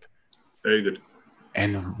entire ship. Very good.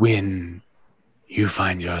 And when you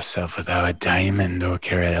find yourself without a diamond or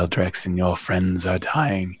Kara Eldrex and your friends are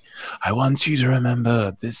dying, I want you to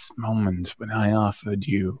remember this moment when I offered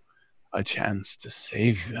you a chance to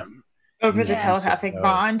save them. Over the Yes. telepathic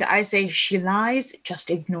bond, I say she lies. Just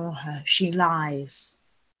ignore her. She lies.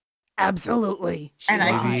 Absolutely. She And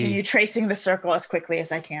I lies. continue tracing the circle as quickly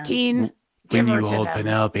as I can. Keen, give When her you to hold them.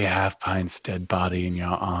 Penelope Half-Pint's dead body in your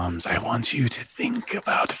arms, I want you to think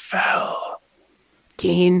about Fel.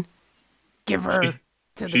 Keen, give her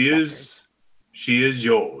to the She is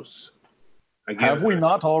yours. I give Have we her-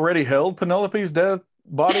 not already held Penelope's dead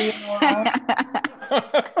body in our arms?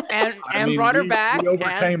 and I mean, brought her we- back. We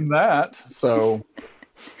overcame that, so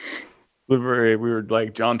We were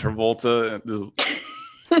like John Travolta.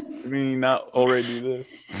 Did we not already do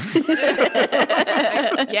this?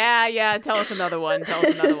 Yeah. Tell us another one.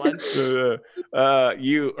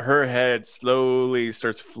 Her head slowly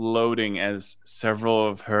starts floating as several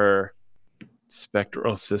of her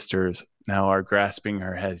spectral sisters now are grasping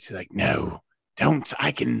her head. She's like, "No, don't!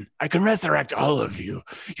 I can resurrect all of you.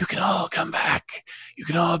 You can all come back. You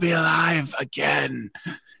can all be alive again.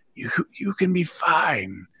 You can be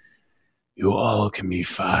fine. You all can be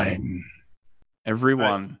fine."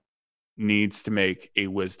 Everyone needs to make a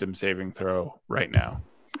wisdom saving throw right now.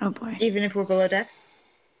 Oh boy. Even if we're below decks.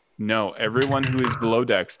 No, everyone who is below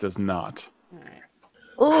decks does not.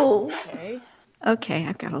 Oh. Okay. Okay,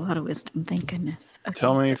 I've got a lot of wisdom. Thank goodness. Okay.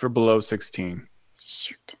 Tell me if you're below 16.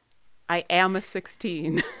 Shoot. I am a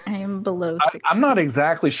 16. I am below 6. I'm not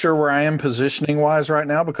exactly sure where I am positioning wise right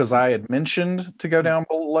now because I had mentioned to go down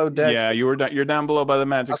below decks. Yeah, you're down below by the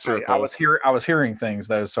magic That's right. circle. I was hearing things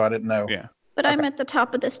though, so I didn't know. Yeah. But I'm at the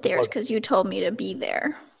top of the stairs because you told me to be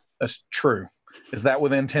there. That's true. Is that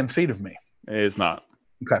within 10 feet of me? It is not.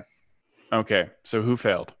 Okay. Okay, so who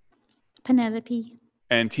failed? Penelope.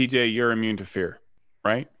 And TJ, you're immune to fear,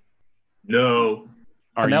 right? No.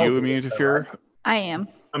 Are you Penelope immune is to that fear? right? I am.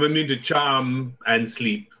 I'm immune to charm and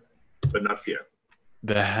sleep, but not fear.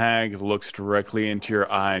 The hag looks directly into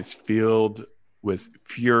your eyes, filled with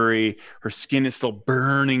fury. Her skin is still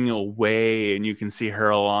burning away, and you can see her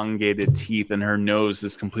elongated teeth, and her nose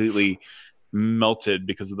is completely melted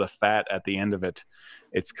because of the fat at the end of it.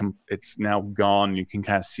 It's now gone. You can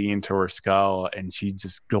kind of see into her skull, and she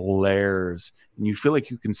just glares, and you feel like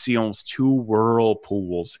you can see almost two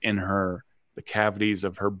whirlpools in the cavities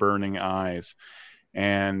of her burning eyes.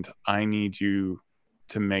 And I need you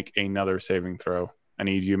to make another saving throw. I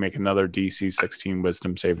need you to make another DC 16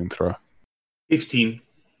 Wisdom saving throw. 15.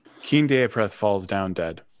 Keen Deapreth falls down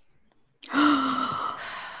dead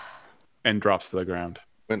and drops to the ground.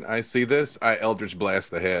 When I see this, I Eldritch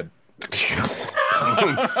Blast the head.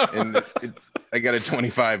 And I got a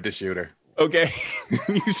 25 to shoot her. Okay.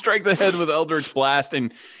 You strike the head with Eldritch Blast,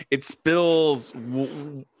 and it spills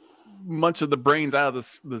much of the brains out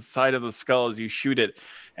of the side of the skull as you shoot it.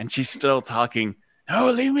 And she's still talking. No,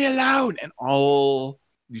 leave me alone. And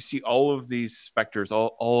you see all of these specters,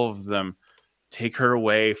 all of them take her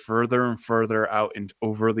away further and further out and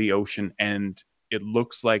over the ocean. And it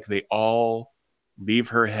looks like they all leave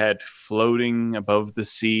her head floating above the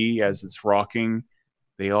sea as it's rocking.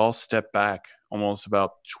 They all step back almost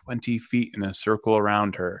about 20 feet in a circle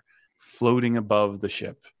around her, floating above the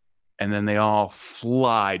ship. And then they all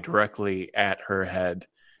fly directly at her head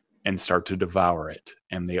and start to devour it.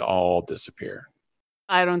 And they all disappear.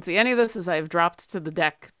 I don't see any of this as I've dropped to the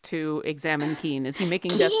deck to examine Keen. Is he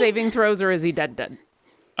making death saving throws or is he dead?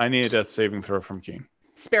 I need a death saving throw from Keen.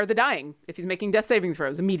 Spare the dying if he's making death saving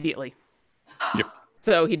throws immediately. Yep.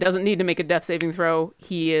 So he doesn't need to make a death saving throw.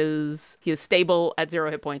 He is stable at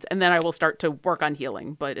 0 hit points, and then I will start to work on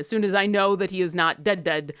healing. But as soon as I know that he is not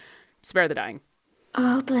dead, spare the dying.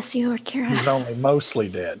 Oh, bless you, Orkira. He's only mostly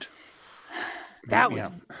dead. That was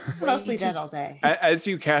Mostly dead all day. As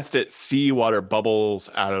you cast it, seawater bubbles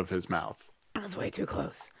out of his mouth. That was way too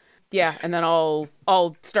close. Yeah, and then I'll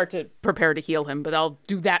start to prepare to heal him, but I'll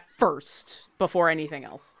do that first before anything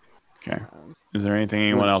else. Okay. Is there anything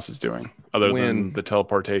anyone else is doing other than the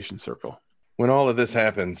teleportation circle? When all of this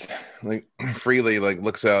happens, like Freely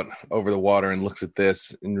looks out over the water and looks at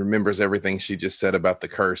this and remembers everything she just said about the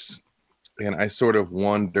curse. And I sort of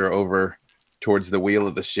wander over towards the wheel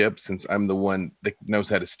of the ship since I'm the one that knows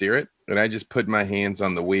how to steer it. And I just put my hands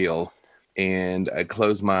on the wheel and I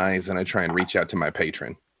close my eyes and I try and reach out to my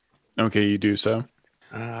patron. Okay, you do so.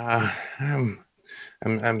 I'm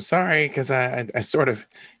sorry because I sort of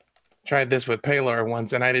tried this with Paylor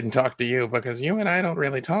once and I didn't talk to you because you and I don't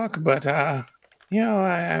really talk, but I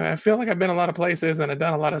feel like I've been a lot of places and I've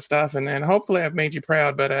done a lot of stuff and hopefully I've made you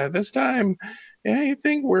proud, but this time I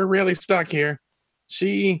think we're really stuck here.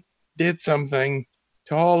 She did something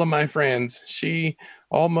to all of my friends. She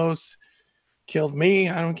almost killed me.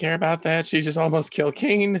 I don't care about that. She just almost killed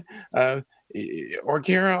Keen.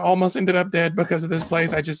 Orkira almost ended up dead because of this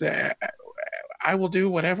place. I will do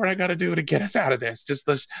whatever I got to do to get us out of this.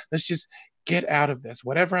 Let's just get out of this.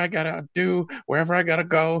 Whatever I got to do, wherever I got to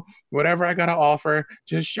go, whatever I got to offer,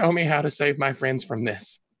 just show me how to save my friends from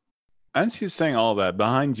this. As he's saying all that,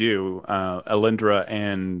 behind you, Elendra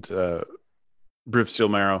and Briv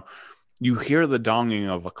Steelmarrow, you hear the donging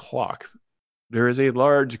of a clock. There is a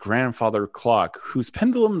large grandfather clock whose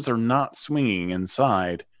pendulums are not swinging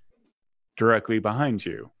inside directly behind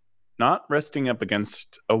you, not resting up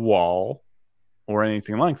against a wall or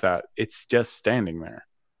anything like that. It's just standing there.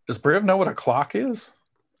 Does Briv know what a clock is?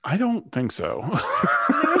 I don't think so.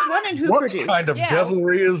 There was one in What Hooperduke. kind of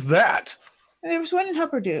devilry is that? There was one in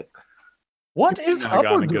Hooperduke. What is I got a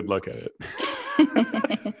Hupperduke? good look at it.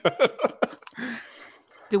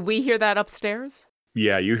 Do we hear that upstairs?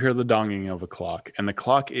 Yeah, you hear the donging of a clock, and the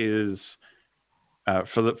clock is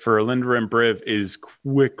for Elendra and Briv is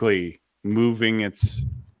quickly moving its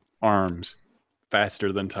arms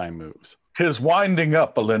faster than time moves. 'Tis winding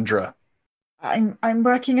up, Elendra. I'm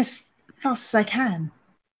working as fast as I can.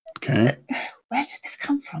 Okay. Where did this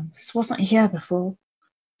come from? This wasn't here before.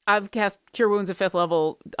 I've cast Cure Wounds at 5th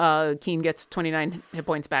level. Keen gets 29 hit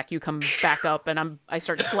points back. You come back up, and I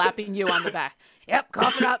start slapping you on the back. Yep,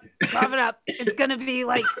 cough it up. Cough it up. It's going to be,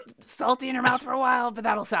 salty in your mouth for a while, but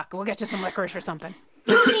that'll suck. We'll get you some licorice or something.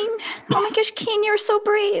 Keen. Oh my gosh, Keen, you're so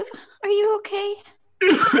brave. Are you okay?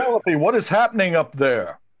 Penelope, what is happening up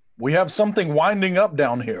there? We have something winding up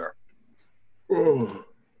down here.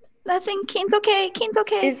 Nothing. Keen's okay. Keen's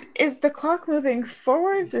okay. Is the clock moving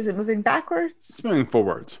forwards? Is it moving backwards? It's moving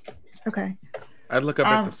forwards. Okay. I'd look up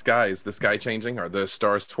at the sky. Is the sky changing? Are the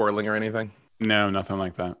stars twirling or anything? No, nothing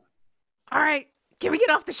like that. All right. Can we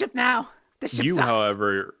get off the ship now? This ship You, sucks.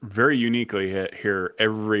 however, very uniquely hear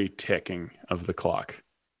every ticking of the clock.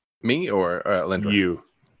 Me or Lindra? You.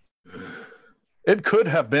 It could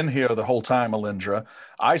have been here the whole time, Alindra.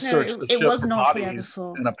 I searched the it ship was for not here bodies,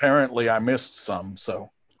 before. and apparently I missed some. So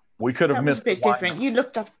we could have That was missed a bit the lineup. different. You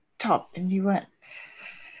looked up top and you weren't.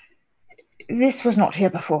 This was not here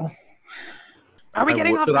before. Are we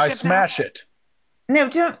getting off Did the I ship smash it? No,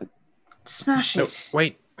 don't smash No, it.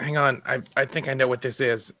 wait, hang on. I think I know what this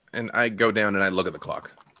is. And I go down and I look at the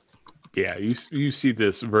clock. Yeah, you see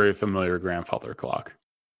this very familiar grandfather clock.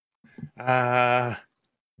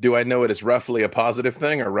 Do I know it as roughly a positive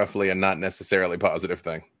thing or roughly a not necessarily positive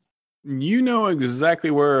thing? You know exactly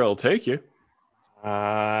where it'll take you.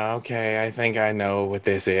 Okay. I think I know what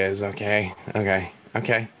this is. Okay. No,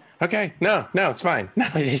 it's fine. No,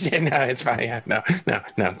 it's fine. Yeah, no.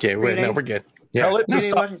 Okay, Really? we're good. Yeah. Tell it to Really,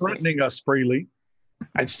 stop what is it? threatening us freely.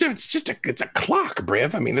 It's a clock,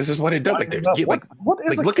 Briv. I mean, this is what it does. Like, What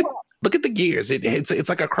is a look clock? look at the gears. It's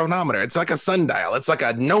like a chronometer. It's like a sundial. It's like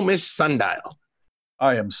a gnomish sundial.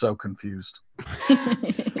 I am so confused.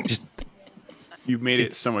 Just You've made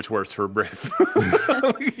it so much worse for Briff.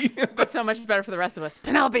 But so much better for the rest of us.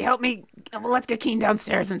 Penelope, help me. Well, let's get Keen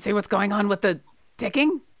downstairs and see what's going on with the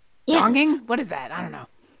ticking? Yes. Donging? What is that? I don't know.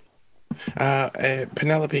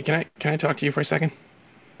 Penelope, can I talk to you for a second?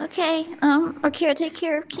 Okay. Orkira, take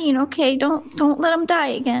care of Keen. Okay, don't let him die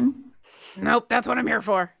again. Nope, that's what I'm here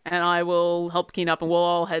for. And I will help Keen up and we'll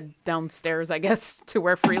all head downstairs, I guess, to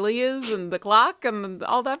where Freely is and the clock and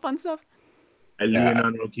all that fun stuff. I lean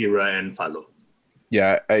on Orkira and follow.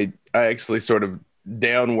 Yeah, I actually sort of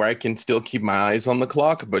down where I can still keep my eyes on the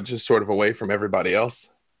clock, but just sort of away from everybody else.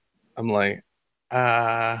 I'm like,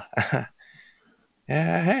 yeah,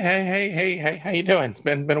 hey, how you doing? It's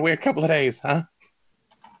been a weird couple of days, huh?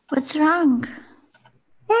 What's wrong?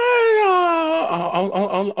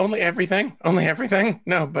 Only everything.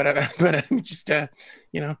 No, but just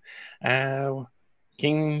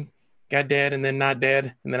King got dead and then not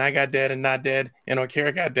dead, and then I got dead and not dead, and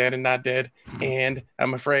Orkira got dead and not dead, and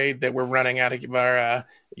I'm afraid that we're running out of our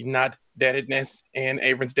not deadedness, and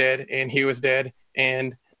Avron's dead, and Hugh is dead,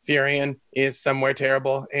 and Furion is somewhere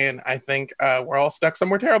terrible, and I think we're all stuck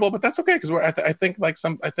somewhere terrible, but that's okay because I think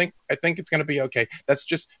it's gonna be okay. That's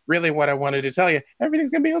just really what I wanted to tell you.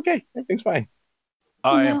 Everything's gonna be okay. Everything's fine.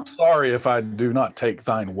 I No. am sorry if I do not take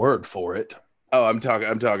thine word for it. Oh, I'm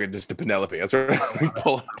talking just to Penelope. I sort of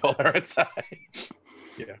pull her aside.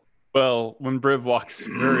 Well, when Briv walks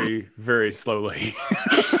very, very slowly,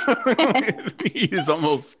 he is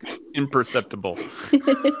almost imperceptible. He's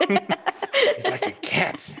like a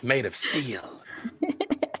cat made of steel.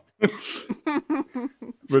 With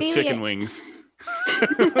Really? chicken wings.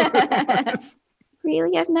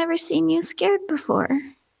 Really, I've never seen you scared before.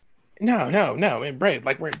 No, and Brave,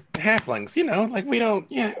 like we're halflings, like we don't.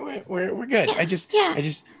 Yeah, we're good. Yeah.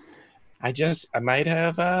 I might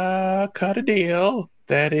have cut a deal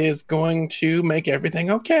that is going to make everything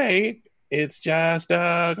okay. It's just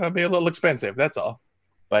gonna be a little expensive. That's all,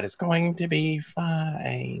 but it's going to be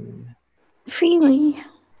fine. Freely,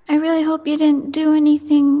 I really hope you didn't do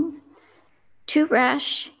anything too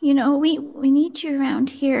rash. We need you around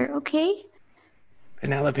here, okay?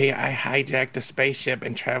 Penelope, I hijacked a spaceship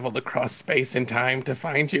and traveled across space and time to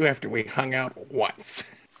find you after we hung out once.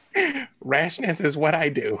 Rashness is what I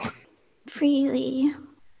do. Freely,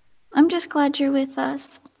 I'm just glad you're with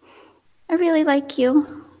us. I really like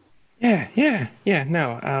you. Yeah.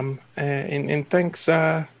 No. And thanks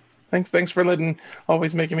for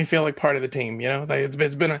always making me feel like part of the team. Like it's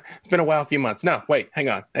been a while, few months. No, wait, hang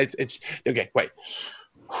on. It's okay. Wait.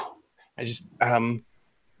 I just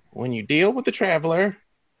when you deal with the traveler,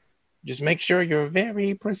 just make sure you're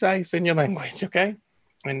very precise in your language, okay?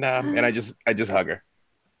 And I just hug her.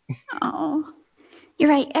 Oh, you're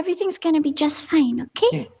right. Everything's gonna be just fine, okay?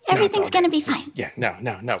 Yeah, no, it's all Everything's gonna good. be fine. Yeah,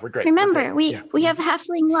 no, we're great. Remember, We're great. we have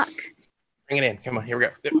halfling luck. Bring it in. Come on, here we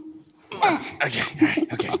go.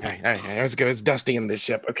 Okay, all right. Let's go. It's dusty in this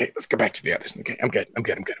ship. Okay, let's go back to the others. Okay, I'm good.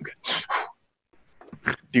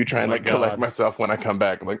 Do you try and Oh my collect God. myself when I come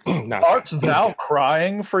back? I'm like, no. Art thou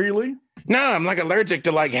crying freely? No, I'm like allergic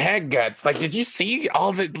to like hag guts. Like, did you see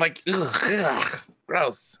all the like? Ugh,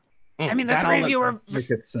 gross. I mean, the That three all of you were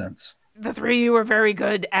Maketh sense. very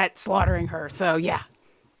good at slaughtering her. So yeah.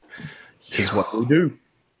 This is what we do.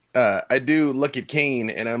 I do look at Kane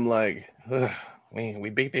and I'm like, ugh, we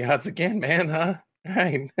beat the odds again, man, huh?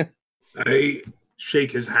 Right. I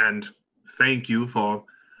shake his hand. Thank you for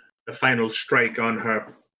the final strike on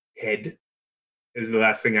her head. Is the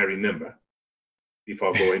last thing I remember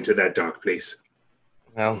before going to that dark place.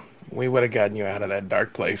 Well, we would have gotten you out of that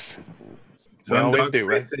dark place. We Some always dark do,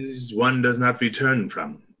 right? places one does not return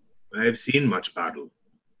from. I have seen much battle,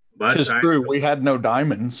 but Tis true. We had no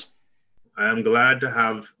diamonds. I am glad to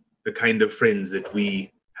have the kind of friends that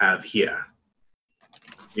we have here.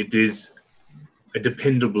 It is a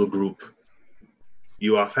dependable group.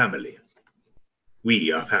 You are family.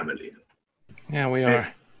 We are family. Yeah, we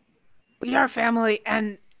are. We are family,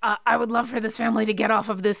 and I would love for this family to get off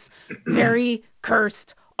of this very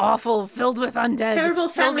cursed, awful, filled with undead. Terrible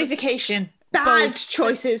filled family with- vacation. Bad boats.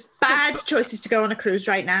 choices. Bad choices to go on a cruise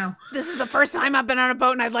right now. This is the first time I've been on a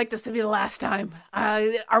boat, and I'd like this to be the last time.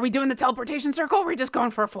 Are we doing the teleportation circle, or are we just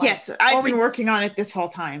going for a flight? Yes, I've been working on it this whole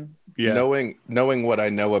time. Yeah. Knowing what I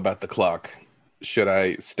know about the clock, should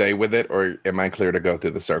I stay with it or am I clear to go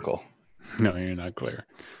through the circle? No, you're not clear.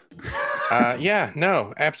 Yeah,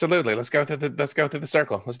 no, absolutely. Let's go through the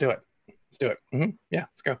circle. Let's do it. Let's do it. Yeah,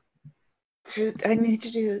 let's go. So I need to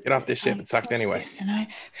do. Get off this ship. It sucked anyway. This, and I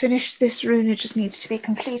finished this rune. It just needs to be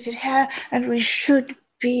completed here, and we should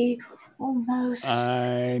be almost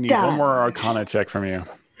I need done. one more Arcana check from you.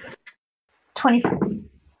 25.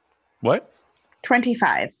 What?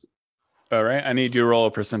 25. All right. I need you to roll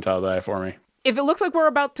a percentile die for me. If it looks like we're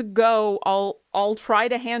about to go, I'll try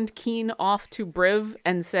to hand Keen off to Briv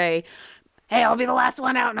and say, "Hey, I'll be the last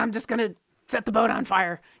one out, and I'm just gonna set the boat on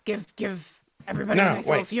fire. Give everybody a No, nice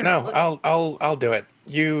little wait. funeral." No, I'll do it.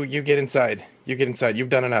 You get inside. You get inside. You've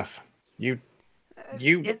done enough. You.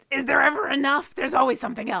 Is there ever enough? There's always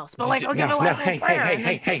something else. But like, I'll give a last little prayer. and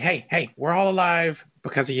then- Hey. We're all alive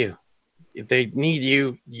because of you. If they need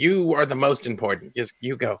you, you are the most important. Just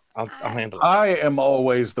you go. I'll handle it. I am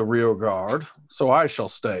always the rear guard, so I shall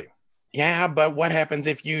stay. Yeah, but what happens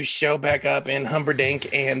if you show back up in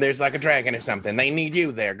Humperdinck and there's like a dragon or something? They need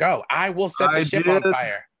you there. Go. I will set the I ship on did.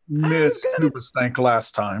 fire. Miss Hoobastank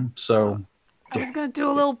last time, so I was gonna do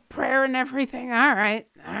a little prayer and everything. All right.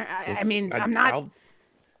 I mean, I'm not.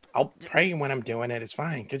 I'll pray when I'm doing it. It's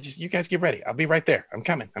fine. Just you guys get ready. I'll be right there. I'm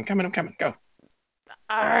coming. Go.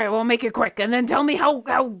 All right, well, make it quick, and then tell me how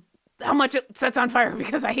much it sets on fire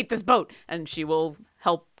because I hate this boat. And she will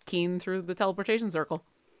help Keen through the teleportation circle.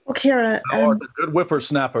 Well, Kira, thou art a good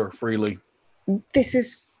whippersnapper, Freely. this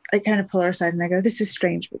is. I kind of pull her aside and I go, "This is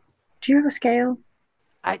strange, but do you have a scale?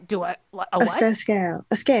 A A what? spare scale.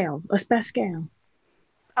 A scale. A spare scale.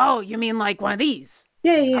 Oh, you mean like one of these?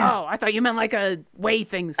 Yeah. Oh, I thought you meant like a weigh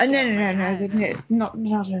things. No.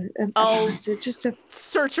 Not a Oh. balance, it's just a.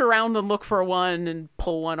 Search around and look for one and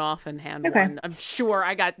pull one off and hand Okay. one. I'm sure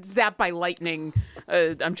I got zapped by lightning.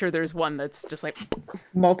 I'm sure there's one that's just like,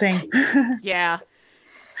 Molting. yeah.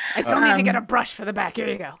 I still need to get a brush for the back. Here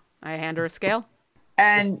you go. I hand her a scale.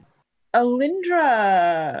 And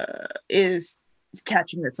Alindra is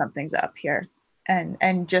catching that something's up here,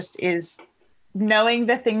 and just is knowing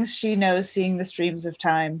the things she knows, seeing the streams of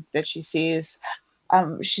time that she sees.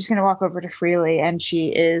 She's going to walk over to Freely, and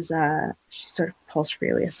she sort of pulls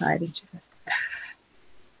Freely aside, and she says,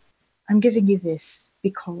 "I'm giving you this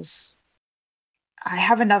because I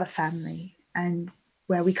have another family, and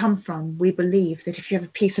where we come from, we believe that if you have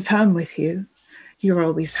a piece of home with you, you're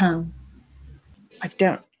always home. I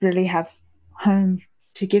don't really have home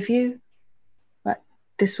to give you, but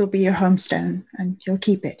this will be your homestone, and you'll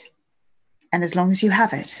keep it. And as long as you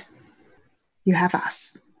have it, you have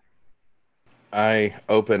us." I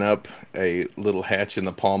open up a little hatch in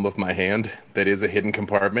the palm of my hand that is a hidden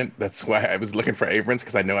compartment. That's why I was looking for aprons,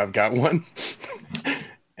 because I know I've got one.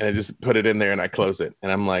 And I just put it in there and I close it. And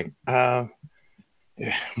I'm like,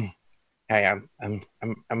 hey, I'm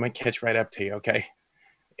gonna catch right up to you, okay?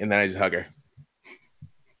 And then I just hug her.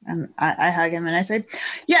 And I hug him and I say,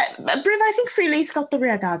 "Yeah, Briv, I think Freely's got the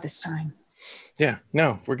rear guard this time." Yeah,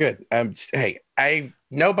 no, we're good. Hey,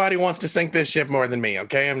 nobody wants to sink this ship more than me,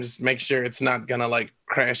 okay? I'm just make sure it's not gonna like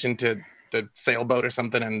crash into the sailboat or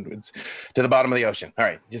something and it's to the bottom of the ocean. All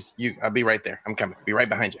right, I'll be right there. I'm coming. Be right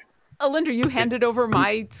behind you. Alindra, you handed over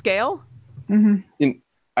my scale? Mm-hmm.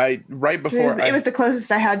 Right before It was the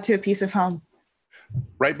closest I had to a piece of home.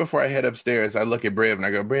 Right before I head upstairs, I look at Briv and I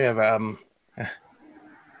go, "Briv,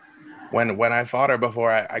 when I fought her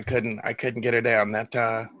before, I couldn't get her down.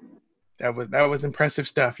 That was impressive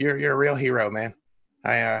stuff. You're a real hero, man.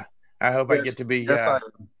 I hope I get to be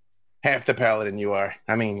half the paladin you are.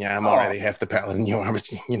 I mean, yeah, I'm already half the paladin you are, but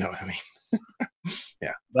you know what I mean."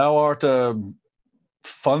 Yeah. Thou art a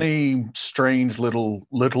funny, strange little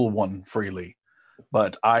one, Freely,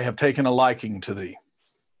 but I have taken a liking to thee.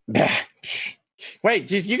 Wait,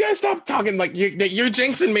 you guys stop talking like you're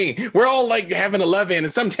jinxing me. We're all like having a love-in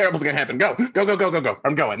and something terrible's gonna happen. Go.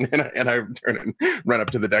 I'm going. And I turn and run up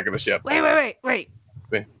to the deck of the ship. Wait.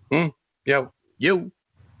 Yo, you.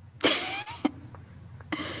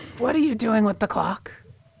 What are you doing with the clock?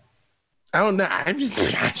 I don't know. I just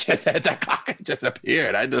had that clock just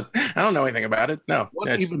appeared. I don't know anything about it. No. What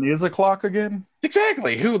It's- even is a clock again?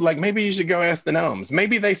 Exactly. Who? Like, maybe you should go ask the gnomes.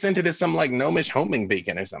 Maybe they sent it as some like gnomish homing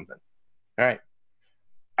beacon or something. All right.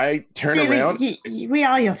 I turn around. We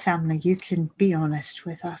are your family. You can be honest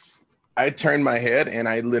with us. I turn my head and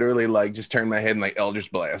I literally like just turn my head and like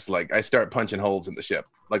Eldritch Blast. Like I start punching holes in the ship,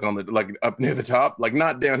 like on the like up near the top, like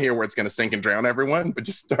not down here where it's gonna sink and drown everyone, but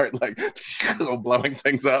just start like blowing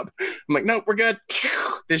things up. I'm like, nope, we're good.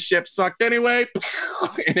 This ship sucked anyway,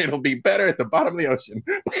 and it'll be better at the bottom of the ocean.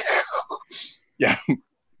 Yeah.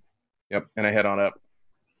 Yep. And I head on up.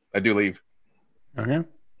 I do leave. Okay.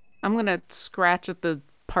 I'm gonna scratch at the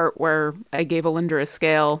part where I gave Alindra a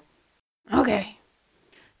scale. Okay.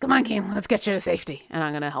 Come on, Keen, let's get you to safety. And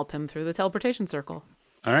I'm gonna help him through the teleportation circle.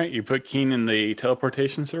 All right. You put Keen in the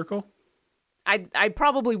teleportation circle. I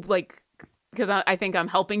probably like because I think I'm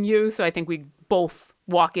helping you, so I think we both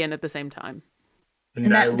walk in at the same time.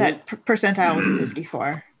 And I will- that percentile was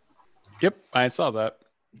 54. Yep, I saw that.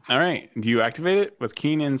 All right. Do you activate it with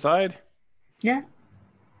Keen inside? Yeah.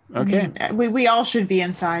 Okay. I mean, we all should be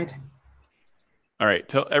inside. All right.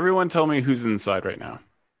 Tell me who's inside right now.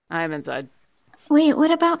 I'm inside. Wait,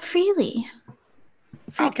 what about Freely?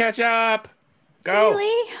 I'll catch up. Go.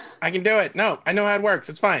 Freely? I can do it. No, I know how it works.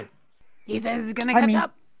 It's fine. He says he's gonna I catch mean-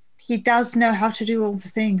 up. He does know how to do all the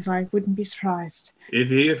things. I wouldn't be surprised. If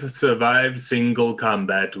he survived single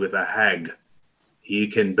combat with a hag, he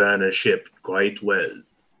can burn a ship quite well.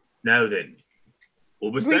 Now then,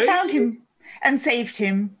 what was We that? found him and saved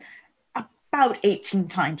him about 18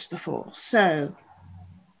 times before. So,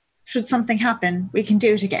 should something happen, we can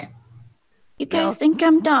do it again. You guys think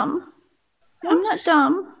I'm dumb? I'm not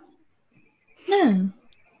dumb. No.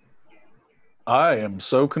 I am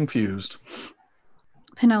so confused.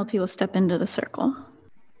 Penelope will step into the circle.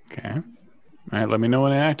 Okay. All right. Let me know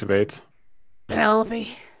when it activates.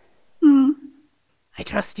 Penelope, Hmm. I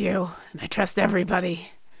trust you, and I trust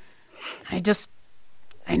everybody.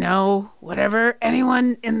 I know whatever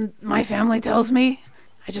anyone in my family tells me,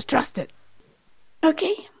 I just trust it.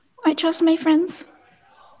 Okay, I trust my friends.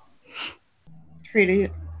 Really,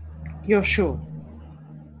 you're sure?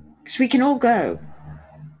 Because we can all go.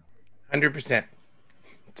 100%.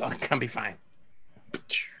 It's all gonna be fine.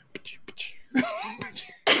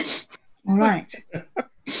 All right.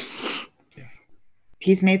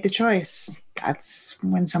 He's made the choice. That's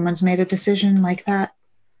when someone's made a decision like that.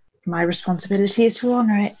 My responsibility is to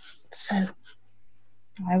honor it. So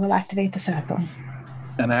I will activate the circle.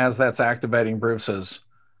 And as that's activating, Briv says,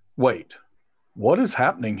 wait, what is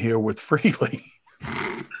happening here with Freely?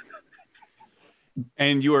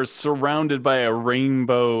 And you are surrounded by a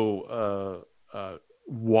rainbow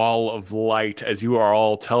wall of light as you are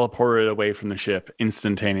all teleported away from the ship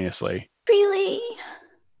instantaneously. Freely?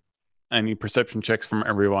 I need perception checks from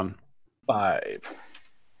everyone. 5.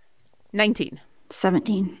 19.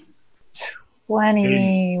 17.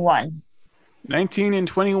 21. 19 and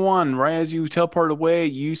 21. Right as you teleport away,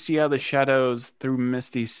 you see out of the shadows through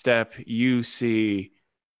Misty Step. You see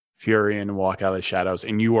Furion walk out of the shadows,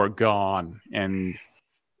 and you are gone. And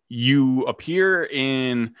you appear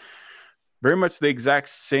in very much the exact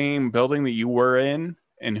same building that you were in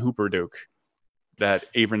Hooperduke that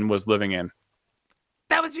Avon was living in.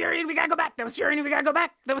 That was Furion, we gotta go back. That was Furion, we gotta go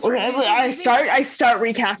back. That was Okay, Furion. Did you see? I start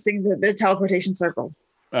recasting the teleportation circle.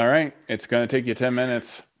 All right. It's going to take you 10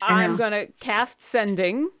 minutes. I I'm know. gonna cast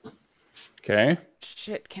sending. Okay.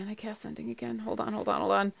 Shit, can I cast sending again? Hold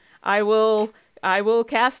on. I will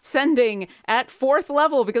cast sending at 4th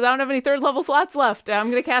level because I don't have any 3rd level slots left. I'm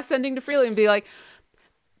gonna cast sending to Freely and be like,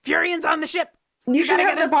 Furion's on the ship. You should gotta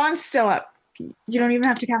have get the it. bond still up. You don't even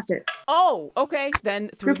have to cast it. Oh, okay. Then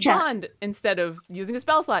through Group chat. bond instead of using a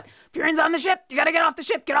spell slot. Furion's on the ship. You gotta get off the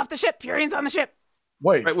ship. Get off the ship. Furion's on the ship.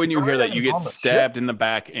 Wait. Right when you hear that, you Furion's get on the stabbed in the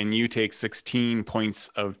back and you take 16 points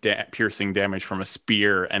of piercing damage from a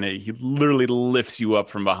spear, and he literally lifts you up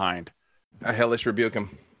from behind. I hellish rebuke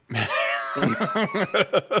him.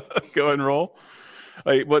 Go and roll.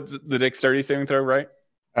 Wait, what's the dexterity saving throw, right?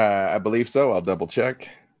 I believe so. I'll double check.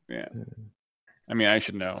 Yeah. I mean, I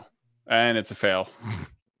should know. And it's a fail.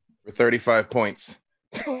 For 35 points.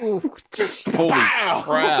 Holy Wow.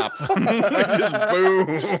 crap. Just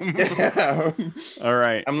boom. Yeah. All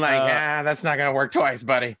right. I'm like, that's not gonna work twice,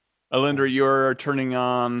 buddy. Alindra, you're turning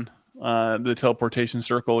on the teleportation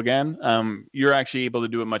circle again. You're actually able to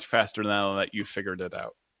do it much faster now that you figured it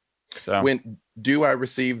out. So, When do I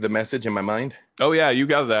receive the message in my mind? oh yeah, you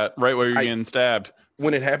got that right where you're getting stabbed.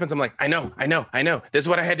 When it happens, I'm like, I know. This is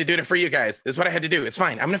what I had to do to free you guys. This is what I had to do. It's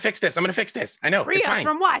fine. I'm gonna fix this. I know. Free it's us fine.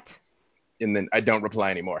 from what? And then I don't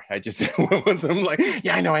reply anymore. I just I'm like,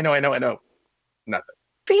 yeah, I know. Nothing.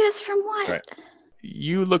 Free us from what? Right.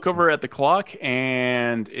 You look over at the clock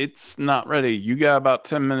and it's not ready. You got about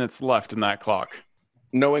 10 minutes left in that clock.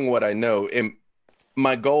 Knowing what I know,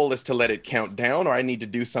 my goal is to let it count down, or I need to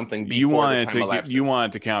do something before the time elapses. You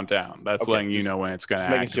want it to count down. That's Okay, letting you know when it's going to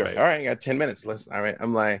Just making activate. sure. All right, I got 10 minutes. All right.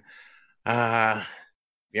 I'm like,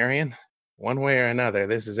 Furion, one way or another,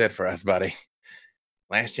 this is it for us, buddy.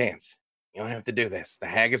 Last chance. You don't have to do this. The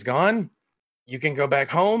hag is gone. You can go back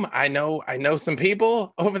home. I know some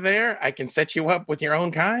people over there. I can set you up with your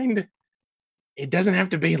own kind. It doesn't have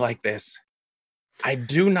to be like this. I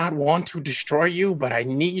do not want to destroy you, but I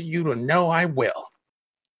need you to know I will.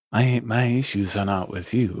 My issues are not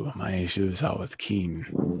with you. My issues are with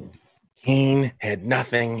Keen. Keen had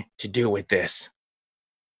nothing to do with this.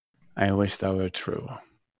 I wish that were true.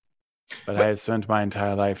 But I have spent my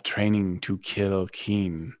entire life training to kill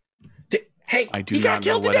Keen. Hey, I do he got not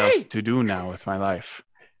know killed what today. else to do now with my life.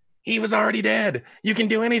 He was already dead. You can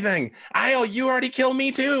do anything. You already killed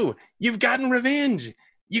me too. You've gotten revenge.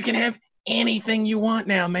 You can have anything you want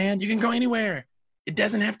now, man. You can go anywhere. It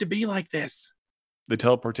doesn't have to be like this. The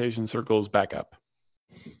teleportation circles back up.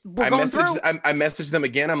 We're going through. I messaged them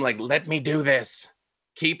again. I'm like, let me do this.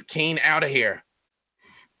 Keep Keen out of here.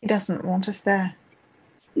 He doesn't want us there.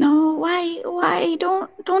 No, why?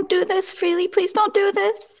 Don't do this, Freely. Please don't do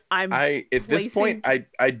this. At this point,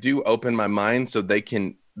 I do open my mind so they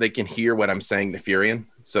can hear what I'm saying to Furion.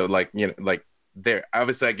 So they're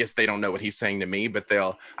obviously, I guess they don't know what he's saying to me, but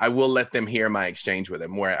I will let them hear my exchange with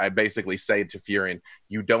him, where I basically say to Furion,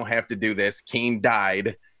 you don't have to do this. Keen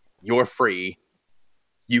died. You're free.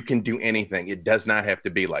 You can do anything. It does not have to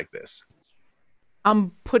be like this.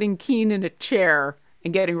 I'm putting Keen in a chair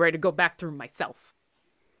and getting ready to go back through myself.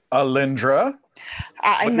 Alindra.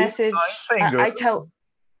 I message. I tell.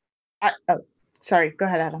 Sorry. Go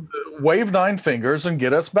ahead, Adam. Wave 9 fingers and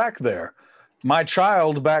get us back there. My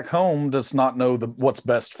child back home does not know what's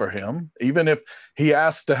best for him. Even if he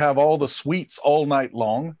asks to have all the sweets all night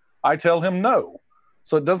long, I tell him no.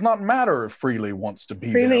 So it does not matter if Freely wants to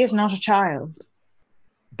be Freely there. is not a child.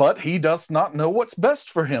 But he does not know what's best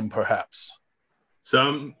for him, perhaps.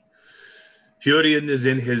 Furion is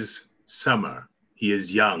in his summer. He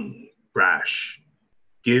is young, brash.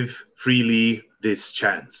 Give Freely this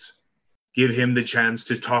chance. Give him the chance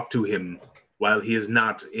to talk to him while he is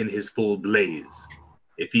not in his full blaze.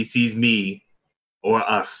 If he sees me or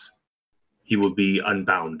us, he will be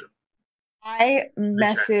unbound. I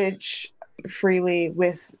message Freely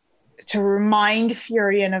to remind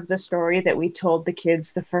Furion of the story that we told the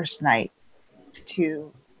kids the first night,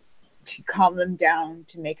 to calm them down,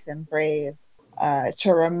 to make them brave,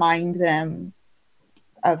 to remind them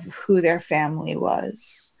of who their family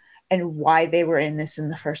was and why they were in this in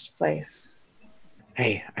the first place.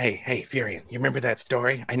 Hey, Furion, you remember that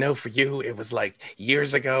story? I know for you, it was like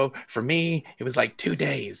years ago. For me, it was like 2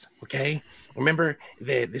 days, okay? Remember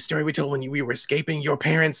the story we told when we were escaping? Your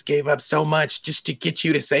parents gave up so much just to get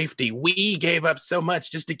you to safety. We gave up so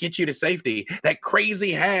much just to get you to safety. That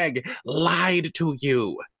crazy hag lied to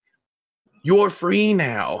you. You're free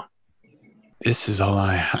now. This is all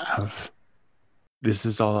I have. This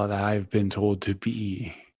is all that I've been told to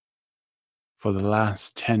be. For the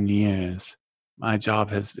last 10 years, my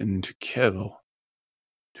job has been to kill,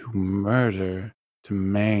 to murder, to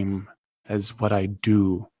maim, as what I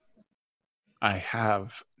do. I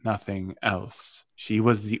have nothing else. She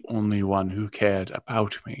was the only one who cared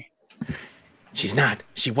about me. She's not.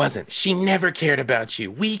 She wasn't. She never cared about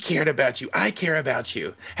you. We cared about you. I care about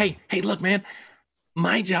you. Hey, look, man.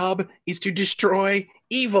 My job is to destroy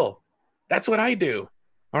evil. That's what I do.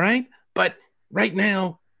 All right? But right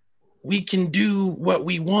now, we can do what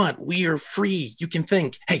we want. We are free. You can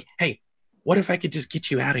think, hey, what if I could just get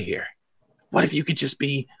you out of here? What if you could just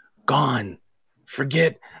be gone?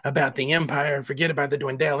 Forget about the Empire. Forget about the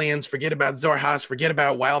Dwendalians. Forget about Zorhas. Forget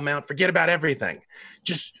about Wildmount. Forget about everything.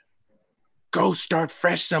 Just go start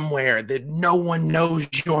fresh somewhere that no one knows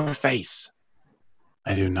your face.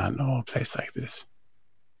 I do not know a place like this.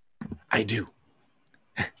 I do.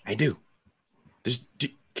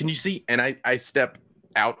 Can you see? And I step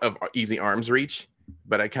out of easy arm's reach,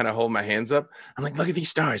 but I kind of hold my hands up. I'm like, look at these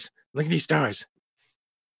stars. Look at these stars.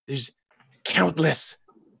 There's countless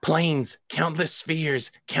planes, countless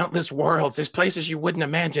spheres, countless worlds. There's places you wouldn't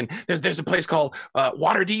imagine. There's a place called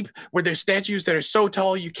Waterdeep where there's statues that are so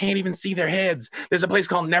tall you can't even see their heads. There's a place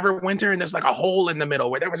called Neverwinter, and there's like a hole in the middle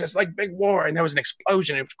where there was this like big war and there was an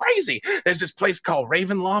explosion. It was crazy. There's this place called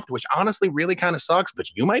Ravenloft, which honestly really kind of sucks, but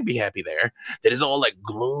you might be happy there. That is all like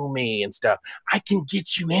gloomy and stuff. I can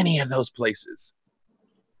get you any of those places.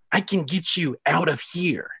 I can get you out of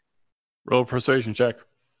here. Roll a persuasion check.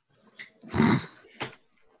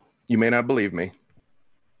 You may not believe me.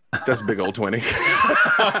 That's a big old 20. You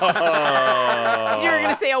were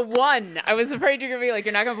gonna say a 1. I was afraid you're gonna be like,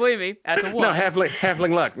 you're not gonna believe me. That's a 1. No,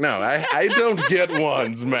 halfling luck. No, I don't get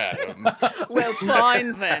ones, madam. Well,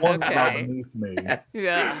 fine then. One's not Okay. beneath me.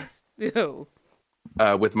 Yes. Ew.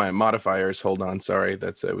 With my modifiers, hold on, sorry.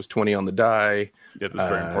 It was 20 on the die. Yeah, that's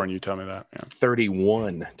very important. You tell me that. Yeah.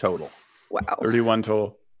 31 total. Wow. 31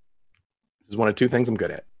 total. This is one of two things I'm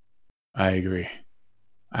good at. I agree.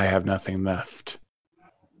 I have nothing left.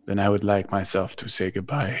 Then I would like myself to say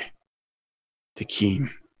goodbye to Keen.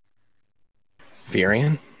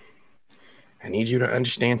 Furion, I need you to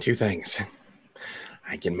understand two things.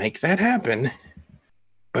 I can make that happen,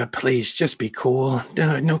 but please just be cool.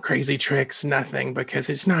 No crazy tricks, nothing, because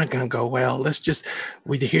it's not gonna go well.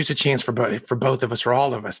 Here's a chance for both of us, for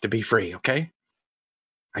all of us, to be free. Okay?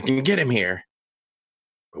 I can get him here,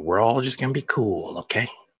 but we're all just gonna be cool. Okay?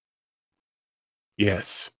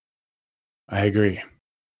 Yes, I agree.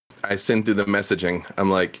 I send through the messaging.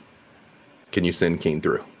 I'm like, can you send Keen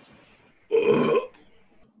through?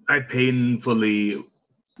 I painfully,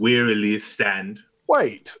 wearily stand.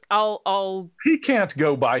 Wait, I'll he can't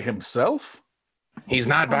go by himself. He's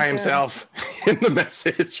not by himself in the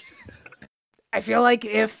message. I feel like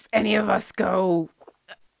if any of us go,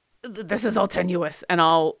 this is all tenuous, and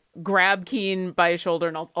I'll grab Keen by his shoulder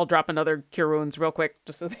and I'll drop another cure wounds real quick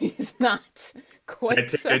just so that he's not I quite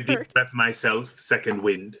take so a deep hurt. breath myself, second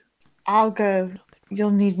wind. I'll go. You'll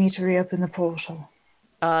need me to reopen the portal.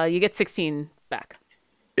 You get 16 back.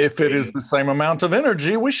 If it is the same amount of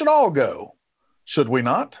energy, we should all go. Should we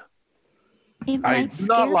not? It I might do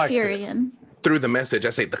not scare like this. Furion. Through the message, I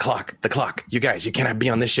say, the clock. You guys, you cannot be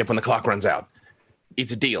on this ship when the clock runs out.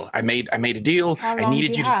 It's a deal. I made a deal. How I long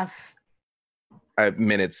needed do you you have?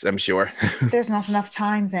 minutes, I'm sure. There's not enough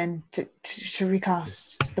time then to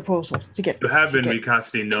recast the portal to get. You have to been get-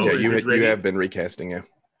 recasting, no? Yeah, Is you it ready? have been recasting, yeah.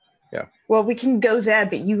 Well, we can go there,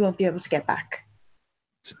 but you won't be able to get back.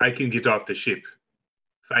 I can get off the ship.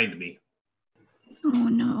 Find me. Oh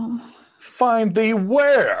no. Find thee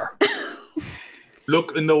where?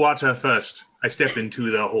 Look in the water first. I step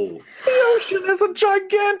into the hole. The ocean is a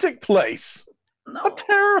gigantic place. No. A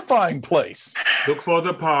terrifying place. Look for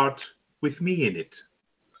the part with me in it.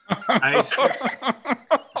 I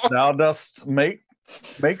Thou dost make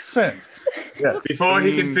sense. Yes. Before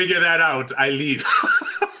he can figure that out, I leave.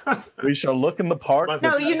 We shall look in the park. Must-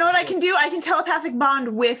 No, you know what I can do? I can telepathic bond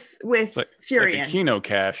with It's like a Furion. Kino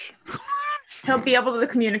cache. He'll be able to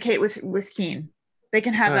communicate with Keen. They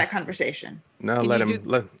can have that conversation. No, Can let you him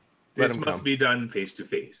let This him must come. be done face to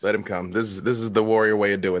face. Let him come. This is the warrior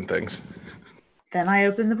way of doing things. Then I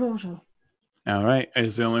open the portal. All right.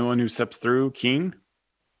 Is the only one who steps through Keen?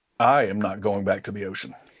 I am not going back to the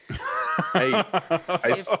ocean.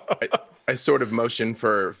 I sort of motion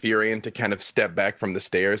for Furion to kind of step back from the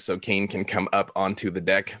stairs so Keen can come up onto the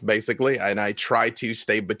deck, basically. And I try to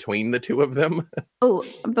stay between the two of them. Oh,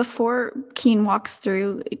 before Keen walks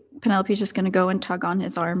through, Penelope's just going to go and tug on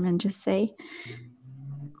his arm and just say,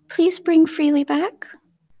 "Please bring Freely back."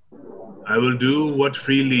 I will do what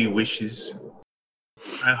Freely wishes.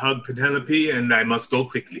 I hug Penelope and I must go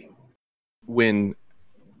quickly. When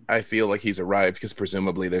I feel like he's arrived, because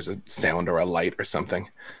presumably there's a sound or a light or something,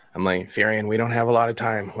 I'm like, Furion, we don't have a lot of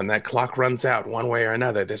time. When that clock runs out one way or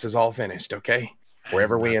another, this is all finished, okay?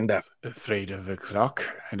 Wherever we end up. Afraid of a clock?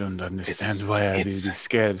 I don't understand It's- why I'd be it's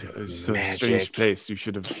scared. It's so a strange magic. place. You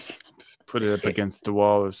should have put it up against the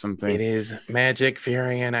wall or something. It is magic,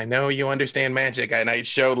 Furion. I know you understand magic. And I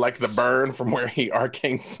showed like the burn from where he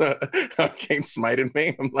arcane smited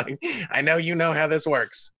me. I'm like, I know you know how this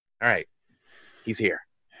works. All right. He's here.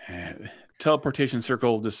 Teleportation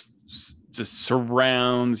circle just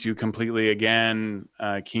surrounds you completely again,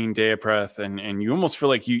 Keen Deapreth, and you almost feel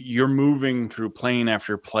like you're moving through plane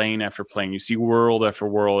after plane after plane. You see world after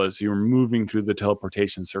world as you're moving through the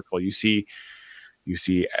teleportation circle. You see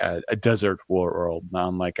a desert world, not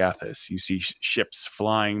unlike Athos. You see ships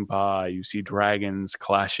flying by. You see dragons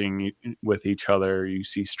clashing with each other. You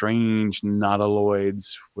see strange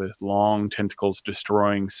nautiloids with long tentacles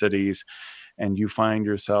destroying cities. And you find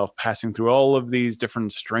yourself passing through all of these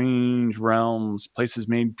different strange realms, places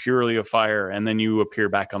made purely of fire, and then you appear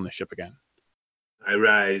back on the ship again. I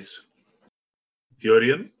rise.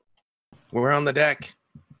 Furion, We're on the deck.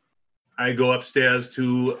 I go upstairs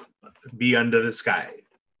to be under the sky.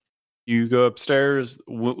 You go upstairs.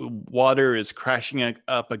 Water is crashing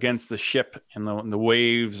up against the ship, and the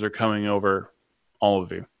waves are coming over all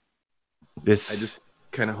of you.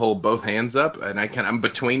 kind of hold both hands up, and I'm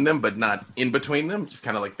between them, but not in between them, just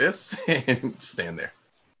kind of like this, and just stand there.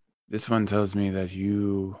 This one tells me that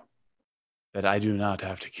I do not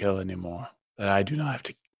have to kill anymore. That I do not have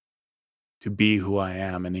to be who I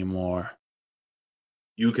am anymore.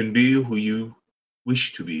 You can be who you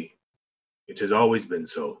wish to be. It has always been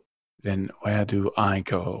so. Then where do I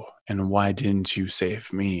go? And why didn't you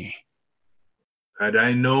save me? Had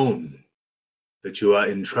I known that you are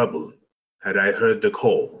in trouble, had I heard the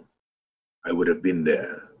call, I would have been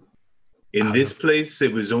there. In this place,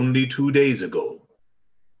 it was only 2 days ago.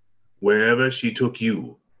 Wherever she took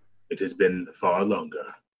you, it has been far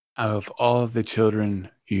longer. Out of all of the children,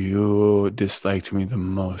 you disliked me the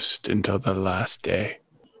most until the last day.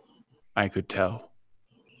 I could tell.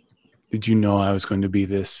 Did you know I was going to be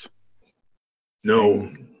this?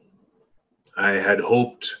 No, I had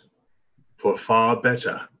hoped for far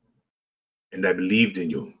better, and I believed in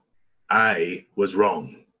you. I was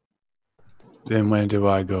wrong. Then where do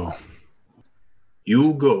I go?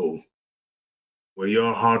 You go where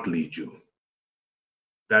your heart leads you.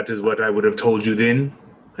 That is what I would have told you then,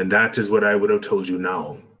 and that is what I would have told you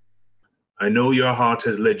now. I know your heart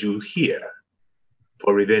has led you here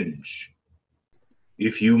for revenge.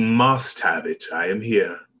 If you must have it, I am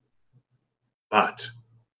here. But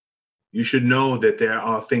you should know that there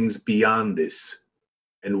are things beyond this,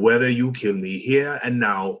 and whether you kill me here and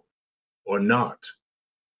now or not,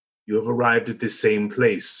 you have arrived at this same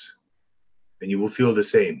place, and you will feel the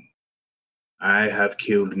same. I have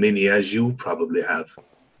killed many, as you probably have.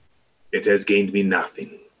 It has gained me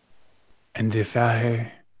nothing. And if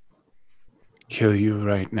I kill you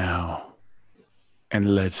right now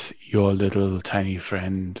and let your little tiny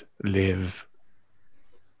friend live,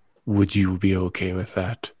 would you be okay with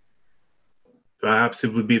that? Perhaps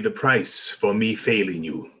it would be the price for me failing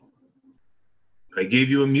you. I gave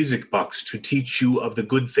you a music box to teach you of the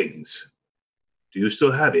good things. Do you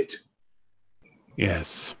still have it?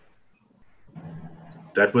 Yes.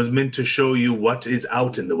 That was meant to show you what is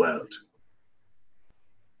out in the world.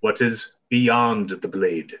 What is beyond the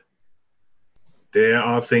blade. There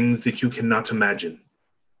are things that you cannot imagine.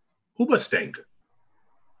 Hoobastank.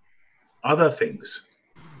 Other things.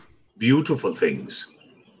 Beautiful things.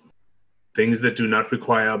 Things that do not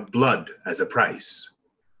require blood as a price.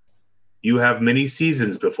 You have many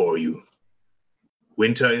seasons before you.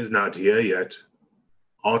 Winter is not here yet.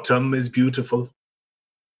 Autumn is beautiful.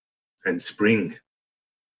 And spring.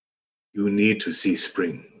 You need to see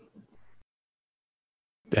spring.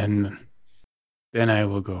 Then I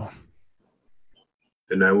will go.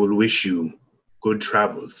 Then I will wish you good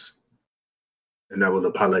travels. And I will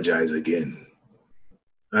apologize again.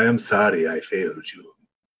 I am sorry I failed you.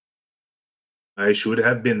 I should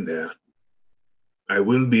have been there. I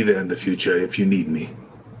will be there in the future if you need me.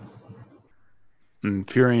 And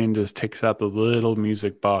Furion just takes out the little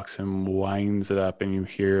music box and winds it up, and you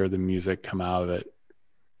hear the music come out of it.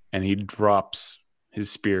 And he drops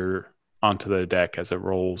his spear onto the deck as it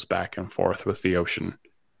rolls back and forth with the ocean.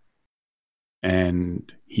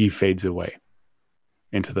 And he fades away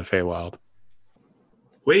into the Feywild.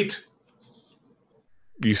 Wait!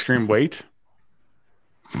 You scream, wait?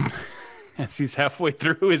 As he's halfway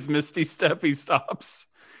through his misty step, he stops.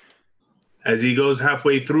 As he goes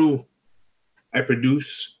halfway through, I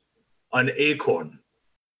produce an acorn.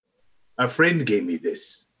 A friend gave me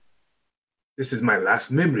this. This is my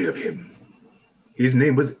last memory of him. His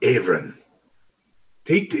name was Avron.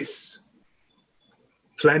 Take this.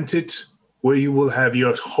 Plant it where you will have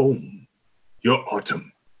your home, your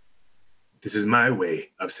autumn. This is my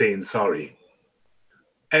way of saying sorry.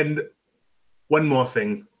 And one more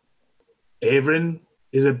thing. Avron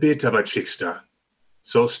is a bit of a trickster,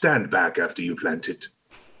 so stand back after you plant it.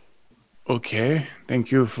 Okay,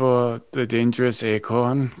 thank you for the dangerous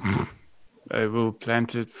acorn. I will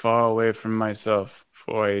plant it far away from myself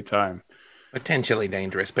for a time. Potentially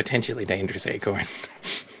dangerous acorn.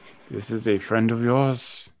 This is a friend of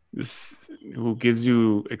yours? Who gives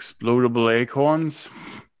you explodable acorns?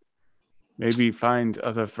 Maybe find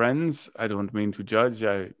other friends. I don't mean to judge.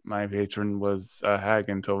 My patron was a hag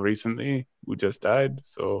until recently, who just died.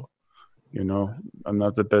 So, I'm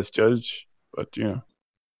not the best judge, but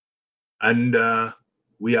And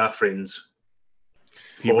we are friends.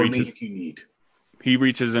 Call me if you need. He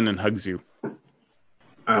reaches in and hugs you.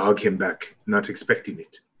 I hug him back, not expecting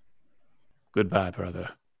it. Goodbye, brother.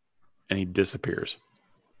 And he disappears.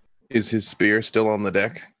 Is his spear still on the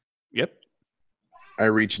deck? Yep. I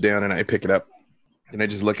reach down and I pick it up. And I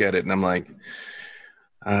just look at it and I'm like,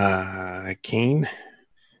 Keen,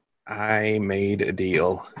 I made a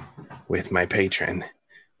deal with my patron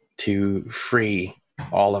to free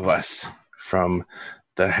all of us from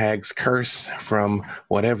the hag's curse from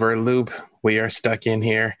whatever loop we are stuck in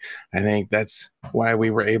here. I think that's why we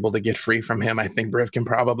were able to get free from him. I think Briv can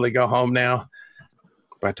probably go home now,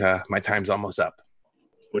 but my time's almost up.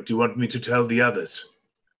 What do you want me to tell the others?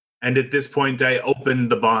 And at this point, I open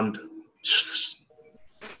the bond.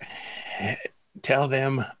 Tell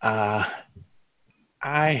them I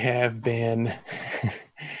have been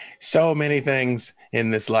so many things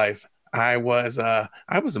in this life. I was a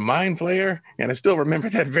mind flayer, and I still remember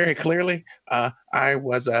that very clearly. I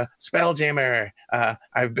was a spelljammer.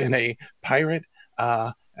 I've been a pirate,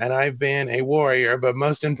 and I've been a warrior, but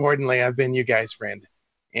most importantly, I've been you guys' friend.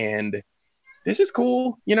 And this is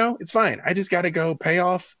cool, it's fine. I just got to go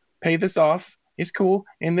pay this off. It's cool,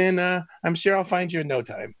 and then I'm sure I'll find you in no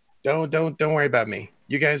time. Don't worry about me.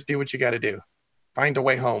 You guys do what you got to do. Find a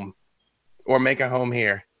way home, or make a home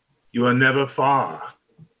here. You are never far.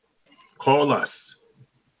 Call us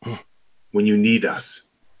when you need us.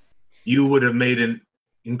 You would have made an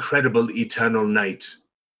incredible eternal night,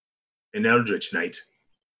 an eldritch night.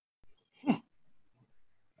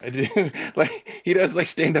 I do, he does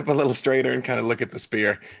stand up a little straighter and kind of look at the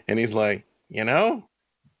spear, and he's like, you've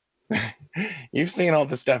seen all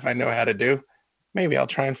the stuff I know how to do. Maybe I'll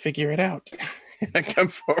try and figure it out. I come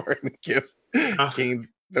forward and give Keen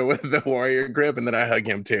the warrior grip, and then I hug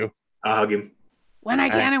him too. I'll hug him. When I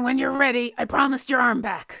can and when you're ready, I promised your arm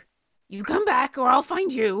back. You come back or I'll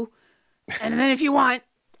find you. And then if you want,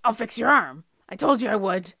 I'll fix your arm. I told you I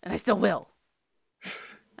would, and I still will.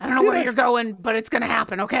 I don't know where you're going, but it's going to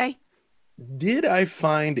happen, okay? Did I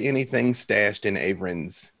find anything stashed in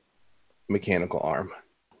Averin's mechanical arm?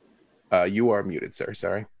 You are muted, sir.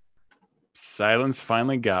 Sorry. Silence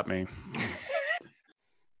finally got me.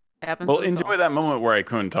 Happens Well, to us enjoy all. that moment where I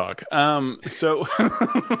couldn't talk. So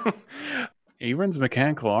Averin's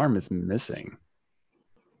mechanical arm is missing.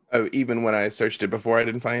 Oh, even when I searched it before, I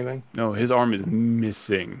didn't find anything? No, his arm is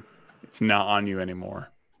missing. It's not on you anymore.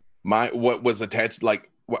 What was attached,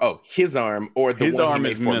 his arm or the His one he arm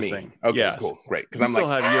made is for missing. me? Okay, Yes. cool, great. Because You I'm still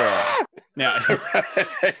like, have your arm.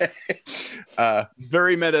 Yeah.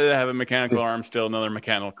 Very meta to have a mechanical arm, still another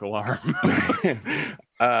mechanical arm.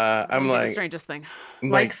 I'm Don't be the like, strangest thing.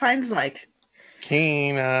 Like finds like.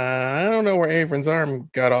 Keen, I don't know where Averin's arm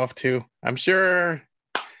got off to. I'm sure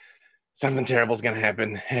something terrible is going to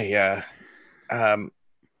happen. Hey,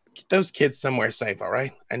 get those kids somewhere safe, all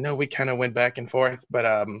right? I know we kind of went back and forth,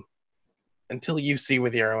 but until you see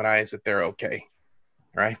with your own eyes that they're okay,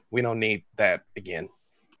 all right? We don't need that again.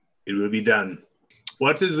 It will be done.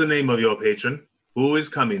 What is the name of your patron? Who is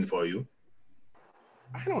coming for you?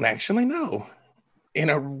 I don't actually know. In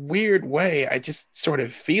a weird way, I just sort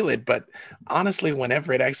of feel it, but honestly,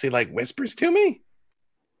 whenever it actually whispers to me,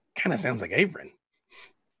 kind of sounds like Averin.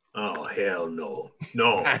 Oh, hell no.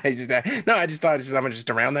 No. I just thought I'm just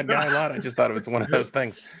around that guy a lot. I just thought it was one of those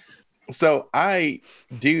things. So I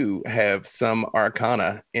do have some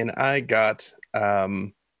arcana, and I got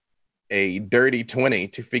a dirty 20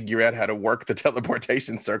 to figure out how to work the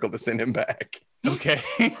teleportation circle to send him back. Okay.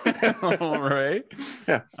 All right.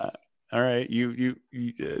 Yeah. All right. You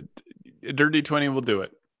a dirty 20 will do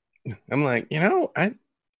it. I'm like, I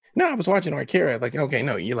was watching Orkira, okay,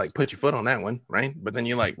 no, you put your foot on that one, right? But then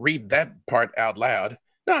you read that part out loud.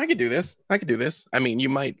 No, I could do this. I mean, you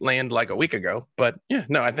might land a week ago, but yeah,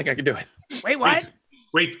 no, I think I could do it. Wait, what?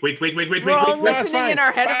 Wait. We're all No, it's listening fine. in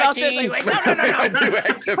our head about this. Fucking- Like, no. I do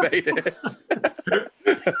activate it.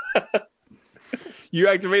 You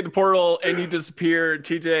activate the portal and you disappear,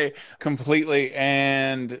 TJ, completely.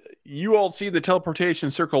 And you all see the teleportation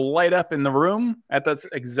circle light up in the room at that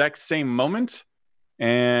exact same moment.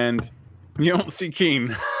 And you don't see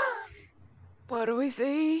Keen. What do we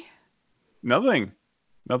see? Nothing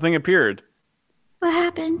appeared. What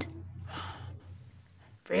happened?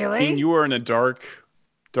 Really? Keen, you are in a dark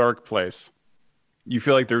place. You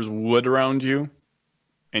feel like there's wood around you,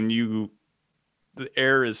 and the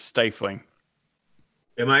air is stifling.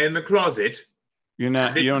 Am I in the closet? You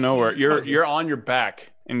don't know where you're on your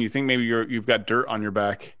back, and you think maybe you've got dirt on your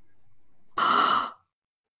back.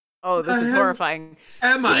 Oh, this is horrifying.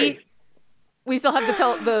 Am I? We still have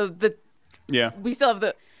the Yeah. we still have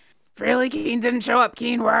the. Really, Keen didn't show up.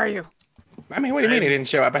 Keen, where are you? I mean, what do you mean he didn't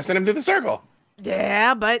show up? I sent him through the circle.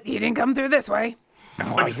 Yeah, but he didn't come through this way.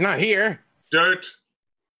 Oh, he's not here. Dirt.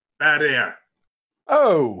 Bad air.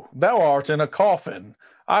 Oh, thou art in a coffin.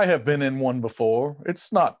 I have been in one before.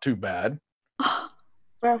 It's not too bad.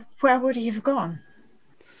 Well, where would he have gone?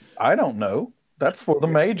 I don't know. That's for the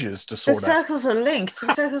mages to The sort out. circles are linked.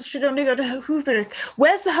 The circles should only go to Hooperdick.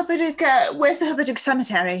 Where's the Hooperdick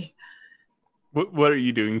cemetery? What are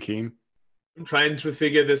you doing, Keen? I'm trying to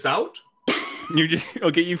figure this out. You just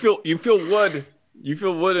okay. You feel wood. You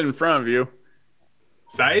feel wood in front of you.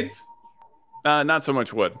 Sides? Not so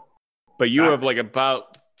much wood, but you have like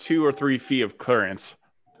about 2 or 3 feet of clearance.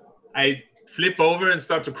 I flip over and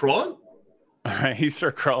start to crawl. All right, you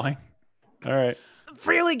start crawling. All right.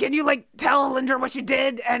 Freely, can you tell Lindra what you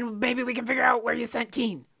did, and maybe we can figure out where you sent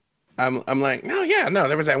Keen? I'm like, no,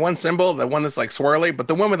 there was that one symbol, the one that's like swirly, but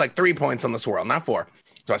the one with like 3 points on the swirl, not 4.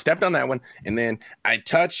 So I stepped on that one, and then I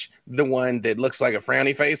touch the one that looks like a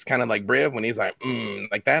frowny face, kind of like Briv when he's like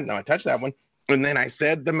that. No, I touched that one. And then I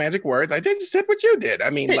said the magic words. I just said what you did.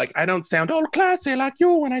 I mean, I don't sound all classy like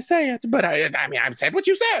you when I say it, but I said what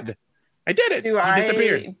you said. I did it. You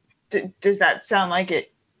disappeared. Does that sound like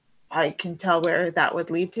it? I can tell where that would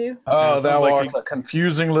lead to. Oh, thou art a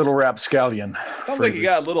confusing little rapscallion. Sounds like you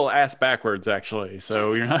got a little ass backwards, actually.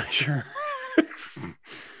 So you're not sure.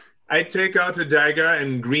 I take out a dagger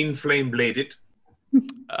and green flame blade it.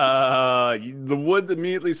 The wood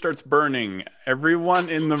immediately starts burning. Everyone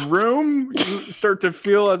in the room, you start to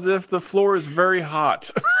feel as if the floor is very hot.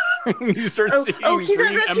 You start seeing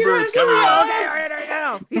green embers coming out. Okay, all right,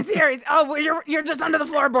 no. He's here. You're just under the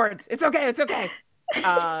floorboards. It's okay.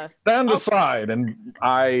 Stand aside, and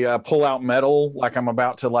I pull out metal like I'm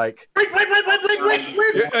about to Wait.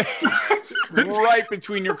 Right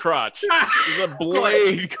between your crotch. The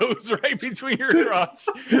blade goes right between your crotch.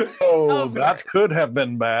 Oh, that could have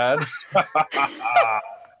been bad.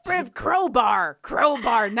 Briv,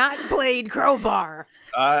 crowbar, not blade, crowbar.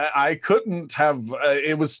 I couldn't have.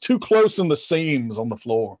 It was too close in the seams on the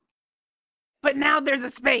floor. But now there's a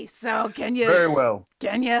space, so can you? Very well.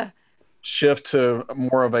 Can you? Shift to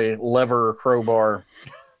more of a lever crowbar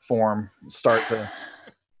form. Start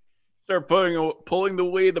pulling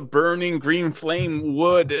away the burning green flame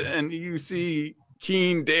wood, and you see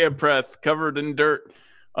Keen Deapreth covered in dirt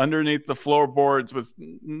underneath the floorboards with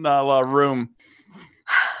not a lot of room.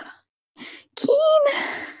 Keen.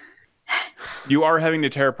 You are having to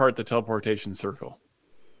tear apart the teleportation circle.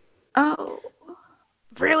 Oh.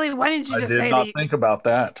 Freely, why didn't you just say I did not think about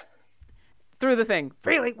that. Through the thing.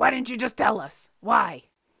 Freely, why didn't you just tell us? Why?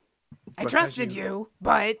 I trusted you,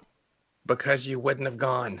 but... Because you wouldn't have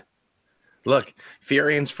gone. Look,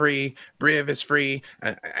 Furion's free. Briv is free.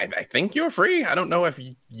 I think you're free. I don't know if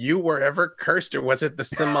you were ever cursed, or was it the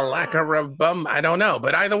simulacra of bum? I don't know.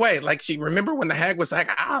 But either way, remember when the hag was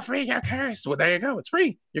like, free, you're cursed. Well, there you go. It's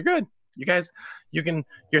free. You're good. You guys,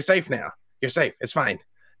 you're safe now. You're safe. It's fine.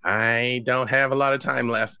 I don't have a lot of time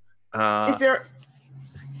left. Is there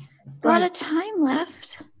a lot of time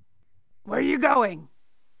left? Where are you going?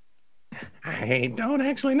 I don't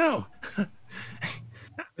actually know.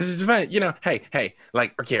 This is fun. Hey,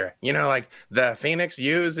 like Orkira, the Phoenix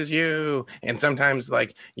uses you, and sometimes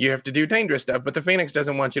you have to do dangerous stuff, but the Phoenix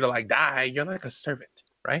doesn't want you to die. You're like a servant,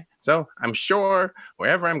 right? So I'm sure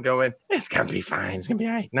wherever I'm going, it's gonna be fine. It's gonna be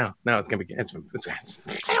all right. No, it's gonna be good.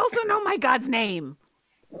 I also know my god's name.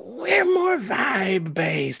 We're more vibe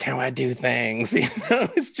based how I do things.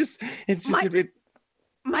 It's a bit.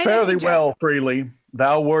 Fairly well, Freely.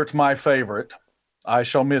 Thou wert my favorite. I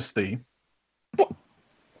shall miss thee. Well,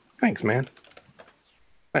 thanks, man.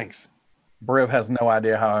 Thanks. Briv has no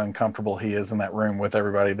idea how uncomfortable he is in that room with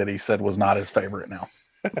everybody that he said was not his favorite now.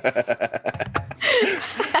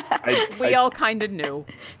 We all kind of knew.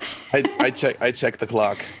 I check the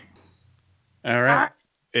clock. All right.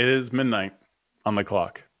 It is midnight on the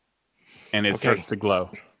clock, and it starts to glow.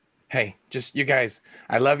 Hey, just you guys,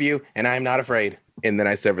 I love you, and I'm not afraid. And then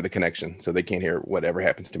I sever the connection so they can't hear whatever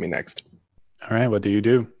happens to me next. All right, what do you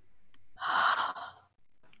do?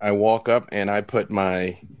 I walk up and I put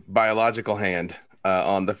my biological hand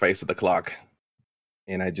on the face of the clock.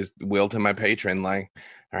 And I just will to my patron, all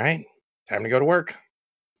right, time to go to work.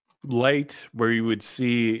 Light where you would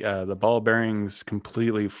see the ball bearings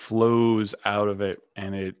completely flows out of it.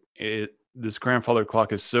 And this grandfather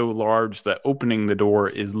clock is so large that opening the door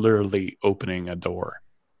is literally opening a door.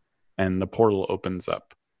 And the portal opens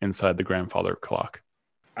up inside the grandfather clock.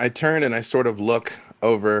 I turn and I sort of look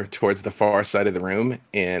over towards the far side of the room,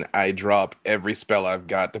 and I drop every spell I've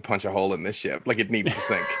got to punch a hole in this ship. It needs to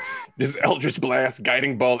sink. Just Eldritch Blast,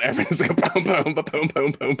 Guiding Bolt, everything's boom, boom, boom,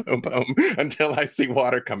 boom, boom, boom, boom, until I see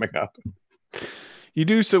water coming up. You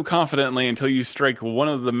do so confidently until you strike one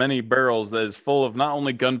of the many barrels that is full of not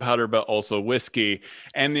only gunpowder, but also whiskey.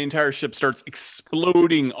 And the entire ship starts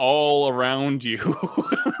exploding all around you.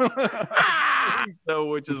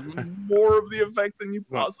 So which is more of the effect than you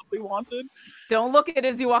possibly wanted. Don't look at it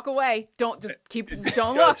as you walk away. Don't just keep.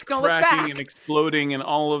 Don't Just look. Don't look cracking back. and exploding, and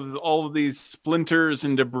all of these splinters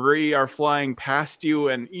and debris are flying past you,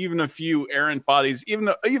 and even a few errant bodies, even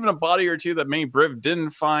a body or two that maybe Briv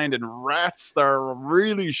didn't find, and rats that are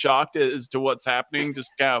really shocked as to what's happening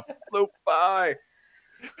just kind of float by.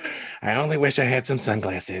 I only wish I had some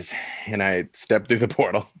sunglasses. And I stepped through the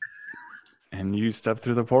portal. And you step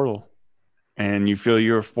through the portal, and you feel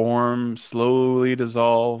your form slowly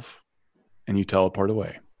dissolve, and you teleport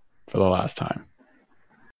away for the last time.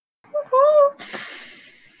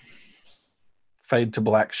 Fade to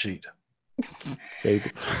black sheet.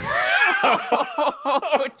 Fade.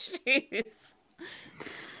 Oh, jeez.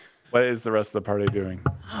 What is the rest of the party doing?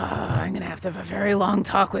 I'm gonna have to have a very long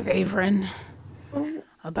talk with Averin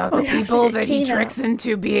about the We have to people get that he Kina. tricks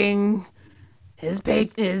into being his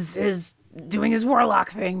doing his warlock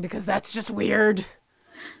thing, because that's just weird.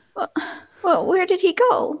 Well, where did he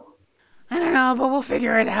go? I don't know, but we'll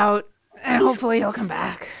figure it out, and hopefully he'll come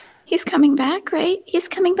back. He's coming back, right? He's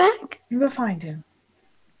coming back. We'll find him.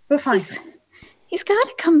 We'll find him. He's got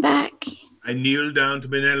to come back. I kneeled down to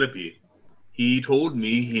Penelope. He told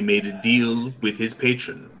me he made a deal with his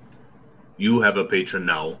patron. You have a patron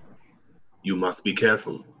now. You must be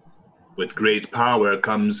careful. With great power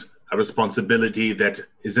comes a responsibility that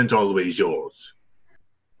isn't always yours.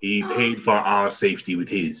 He paid for our safety with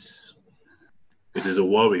his. It is a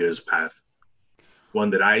warrior's path, one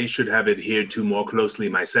that I should have adhered to more closely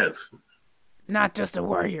myself. Not just a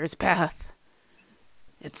warrior's path.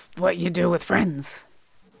 It's what you do with friends.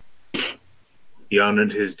 He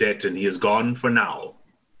honored his debt and he is gone for now,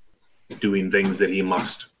 doing things that he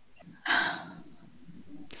must.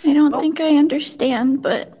 I don't think I understand,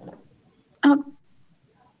 but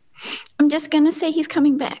I'm just going to say he's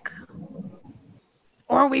coming back.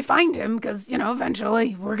 Or we find him, because,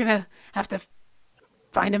 eventually we're going to have to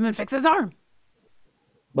find him and fix his arm.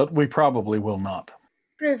 But we probably will not.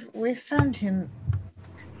 Briv, we found him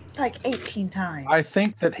like 18 times. I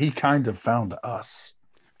think that he kind of found us.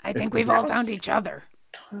 I think If we've that all was- found each other.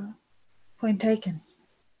 Point taken.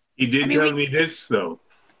 He did tell me this, though.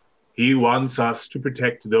 He wants us to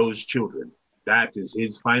protect those children. That is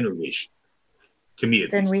his final wish. To me,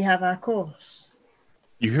 at Then least. we have our course.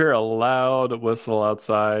 You hear a loud whistle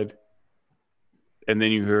outside, and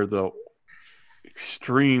then you hear the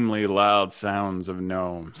extremely loud sounds of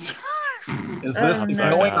gnomes. Is this Oh, the no.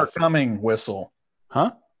 going or coming whistle?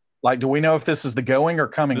 Huh? Like, do we know if this is the going or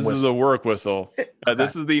coming This whistle? is a work whistle.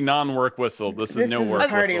 This is the non-work whistle. This is no is the work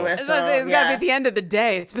party whistle. whistle. It's got to be at the end of the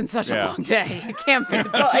day. It's been such a Yeah. long day. It can't be the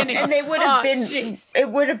Well, beginning. and they would have Oh, been. jeez. It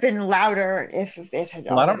would have been louder if it had.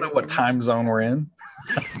 Well, I don't know already what been. time zone we're in.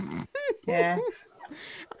 Yeah.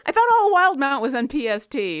 I thought all Wildmount was on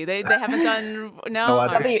PST. They haven't done no. No,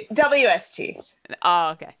 I Okay. WST. Oh,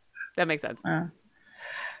 okay, that makes sense. Uh.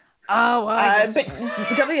 Oh, well, I guess. But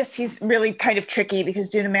WST's really kind of tricky because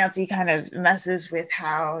Dunamancy kind of messes with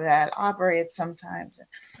how that operates sometimes.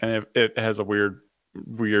 And it has a weird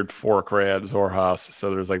fork right at Zorhas. So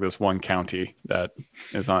there's like this one county that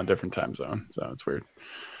is on a different time zone. So it's weird.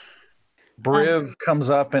 Briv comes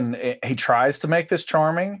up and he tries to make this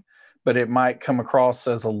charming, but it might come across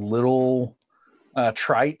as a little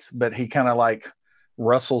trite. But he kind of like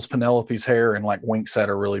rustles Penelope's hair and like winks at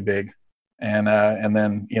her really big, and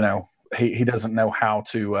then he doesn't know how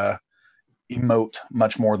to emote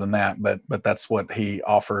much more than that. But that's what he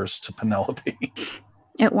offers to Penelope.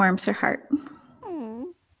 It warms her heart.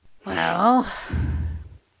 Well,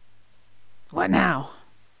 what now?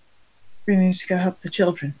 We need to go help the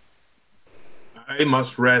children. I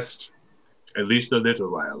must rest at least a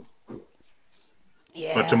little while.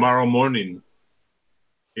 Yeah. But tomorrow morning,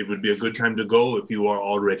 it would be a good time to go if you are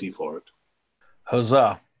all ready for it.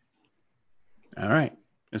 Huzzah! All right.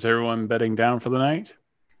 Is everyone bedding down for the night?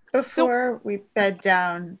 Before we bed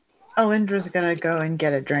down, Alindra's gonna go and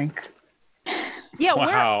get a drink. Yeah.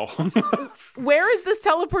 Wow. Where is this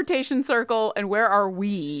teleportation circle, and where are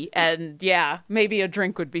we? And yeah, maybe a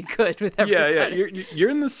drink would be good with everybody. yeah. You're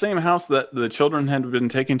in the same house that the children had been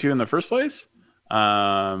taken to in the first place. You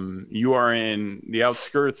are in the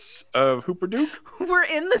outskirts of Hooperduke. We're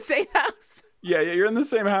in the same house. Yeah, you're in the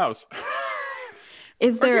same house.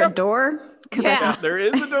 Is there a door? 'Cause Yeah. There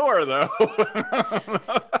is a door though.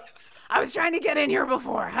 I was trying to get in here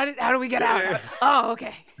before. How do we get out? Oh,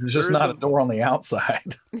 okay. There's just There is not a door on the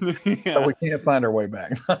outside, so yeah. we can't find our way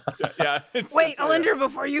back. Wait, Alindra,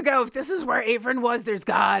 before you go, if this is where Averin was, there's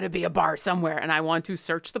got to be a bar somewhere, and I want to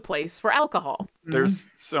search the place for alcohol. There's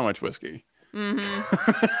so much whiskey.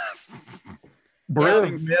 Mm-hmm. Briv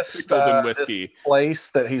things missed pickled in this whiskey. place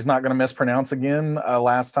that he's not going to mispronounce again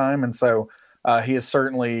last time, and so he is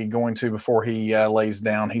certainly going to, before he lays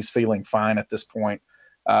down, he's feeling fine at this point.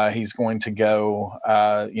 He's going to go,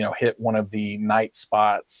 hit one of the night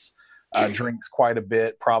spots, drinks quite a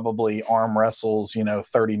bit, probably arm wrestles,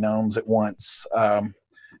 30 gnomes at once,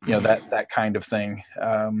 that kind of thing,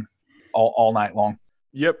 all night long.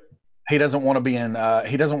 Yep. He doesn't want to be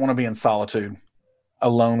in solitude,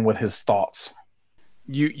 alone with his thoughts.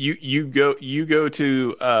 You go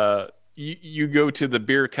to the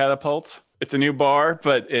beer catapult. It's a new bar,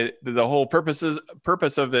 but the whole purpose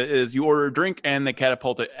of it is you order a drink and they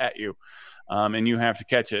catapult it at you, and you have to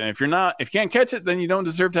catch it. And if you can't catch it, then you don't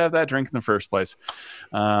deserve to have that drink in the first place.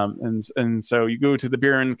 And so you go to the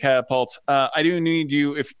beer and catapult. I do need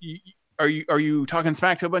you. Are you talking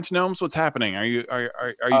smack to a bunch of gnomes? What's happening? Are you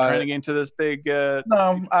trying to get into this big?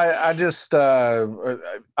 No, I just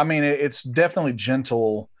it's definitely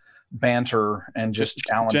gentle banter and just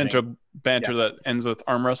challenging. Gentle banter that ends with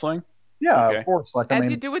arm wrestling. Yeah, Okay. of course.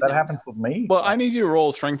 As you do with that gnomes. happens with me. Well, I need you to roll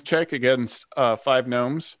a strength check against 5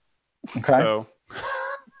 gnomes. Okay. So,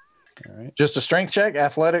 all right. Just a strength check.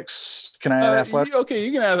 Athletics. Can I add athletics? Okay,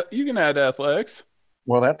 you can add athletics.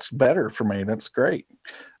 Well, that's better for me. That's great.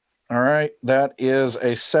 All right, that is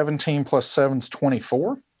a 17 plus 7's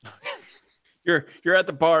 24. You're at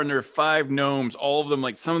the bar and there are 5 gnomes. All of them,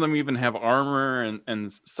 like some of them even have armor and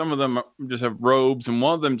some of them just have robes, and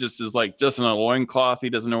one of them just is like just in a loincloth. He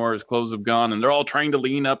doesn't know where his clothes have gone, and they're all trying to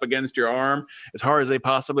lean up against your arm as hard as they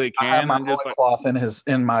possibly can. I have my I'm just like, cloth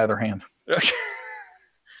in my other hand.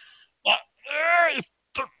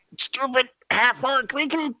 Stupid half orc, we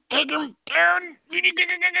can take him down.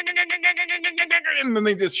 And then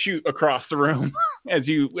they just shoot across the room as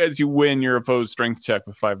you win your opposed strength check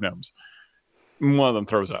with 5 gnomes. And one of them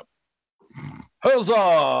throws up.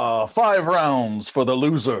 Huzzah! 5 rounds for the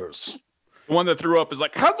losers. The one that threw up is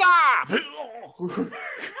like, huzzah!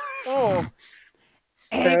 Oh.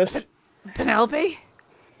 Hey, Gross. Penelope?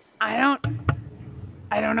 I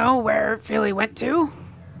don't know where Philly went to,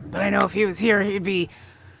 but I know if he was here, he'd be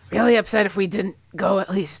really upset if we didn't go at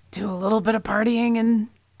least do a little bit of partying in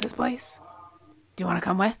this place. Do you want to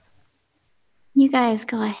come with? You guys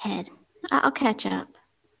go ahead. I'll catch up.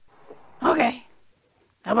 Okay.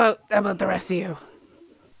 How about the rest of you?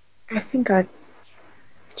 I think I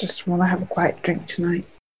just want to have a quiet drink tonight.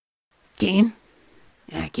 Keen?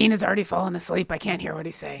 Yeah, Keen has already fallen asleep. I can't hear what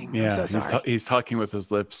he's saying. Yeah, I'm so sorry. he's talking with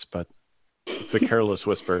his lips, but it's a careless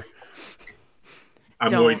whisper. I'm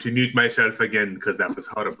Don't. going to mute myself again because that was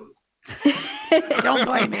horrible. Don't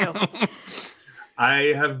blame you.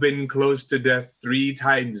 I have been close to death 3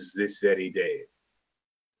 times this very day.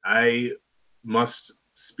 I must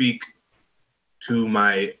speak to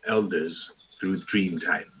my elders through dream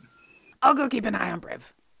time. I'll go keep an eye on Briv.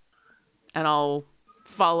 And I'll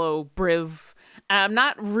follow Briv. I'm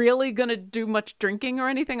not really going to do much drinking or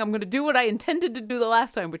anything. I'm going to do what I intended to do the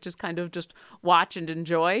last time, which is kind of just watch and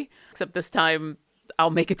enjoy. Except this time, I'll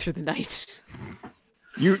make it through the night.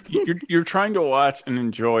 You're trying to watch and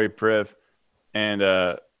enjoy Briv, and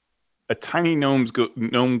a tiny gnome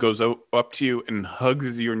goes up to you and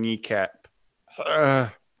hugs your kneecap.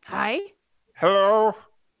 Hi? Hello?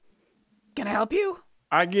 Can I help you?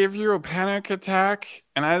 I give you a panic attack,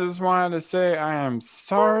 and I just wanted to say I am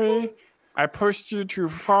sorry. I pushed you too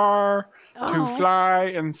far to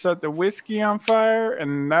fly and set the whiskey on fire,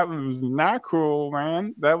 and that was not cool,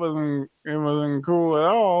 man. It wasn't cool at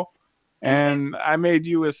all. And I made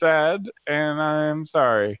you a sad, and I'm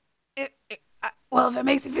sorry. Well, if it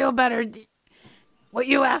makes you feel better, what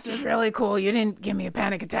you asked was really cool. You didn't give me a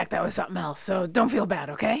panic attack. That was something else. So don't feel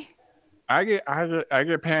bad, okay? I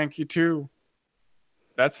get panicky too.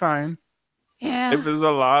 That's fine. Yeah. If it's a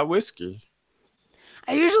lot of whiskey.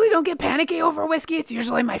 I usually don't get panicky over whiskey. It's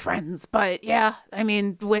usually my friends. But yeah, I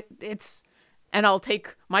mean, it's... And I'll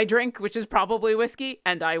take my drink, which is probably whiskey,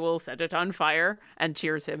 and I will set it on fire and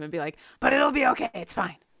cheers him and be like, but it'll be okay. It's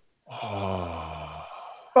fine.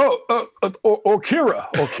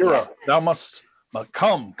 Kira, thou must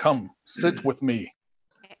come, sit with me.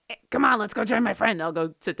 Come on, let's go join my friend. I'll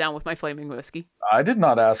go sit down with my flaming whiskey. I did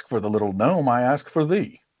not ask for the little gnome. I asked for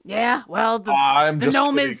thee. Yeah, well, I'm the just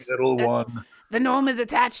gnome kidding, is little one. The gnome is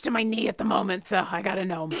attached to my knee at the moment, so I got a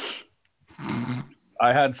gnome.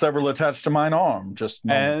 I had several attached to mine arm. Just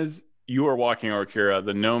as you are walking, Orkira,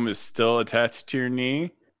 the gnome is still attached to your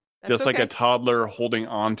knee, just like okay. a toddler holding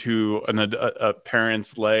onto a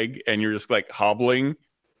parent's leg, and you're just like hobbling,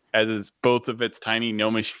 as both of its tiny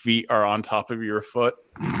gnomish feet are on top of your foot.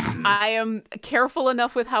 I am careful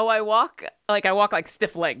enough with how I walk. Like I walk like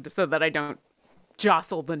stiff-legged so that I don't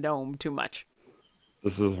jostle the gnome too much.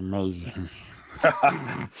 This is amazing.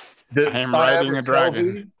 Did I am I riding ever a tell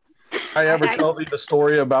dragon. thee- I ever tell thee the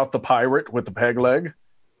story about the pirate with the peg leg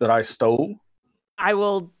that I stole? I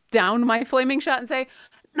will down my flaming shot and say,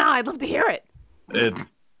 "No, I'd love to hear it." It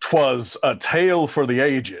 'twas a tale for the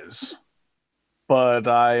ages, but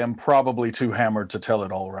I am probably too hammered to tell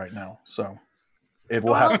it all right now. So it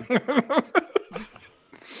will have to.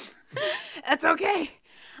 That's okay.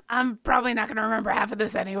 I'm probably not going to remember half of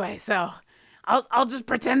this anyway, so I'll just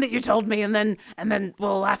pretend that you told me, and then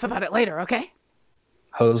we'll laugh about it later, okay?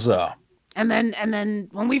 Huzzah. And then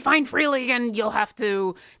when we find Freely again, you'll have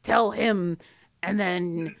to tell him, and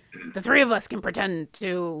then the three of us can pretend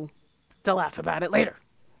to laugh about it later.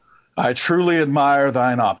 I truly admire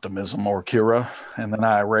thine optimism, Orkira. And then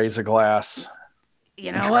I raise a glass.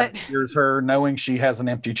 You know what? Here's her, knowing she has an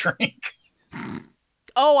empty drink.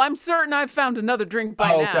 Oh, I'm certain I've found another drink by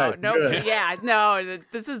now. Okay, No, good. yeah, no,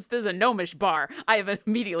 this is a gnomish bar. I have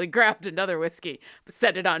immediately grabbed another whiskey,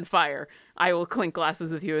 set it on fire. I will clink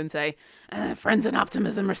glasses with you and say, friends and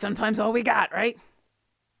optimism are sometimes all we got, right?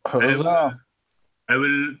 Huzzah. I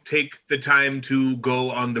will take the time to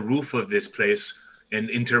go on the roof of this place and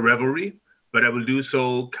enter revelry, but I will do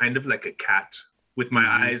so kind of like a cat with my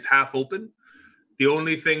eyes half open. The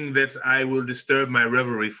only thing that I will disturb my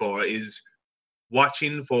revelry for is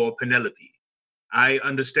watching for Penelope. I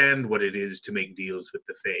understand what it is to make deals with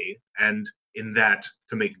the Fae, and in that,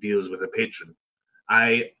 to make deals with a patron.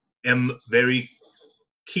 I am very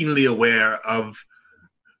keenly aware of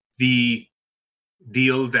the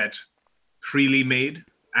deal that Freely made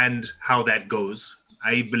and how that goes.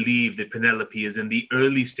 I believe that Penelope is in the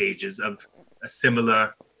early stages of a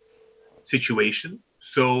similar situation.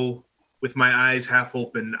 So with my eyes half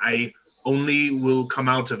open, I only will come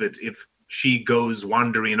out of it if she goes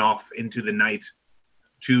wandering off into the night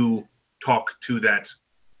to talk to that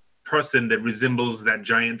person that resembles that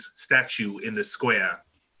giant statue in the square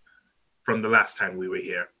from the last time we were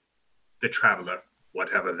here. The traveler,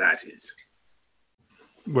 whatever that is.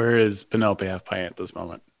 Where is Penelope Half-Pint at this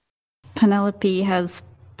moment? Penelope has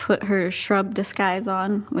put her shrub disguise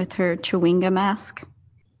on with her Chewinga mask,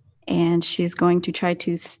 and she's going to try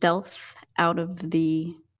to stealth out of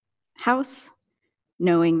the house,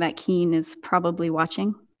 knowing that Keen is probably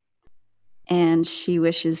watching. And she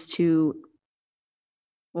wishes to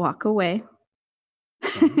walk away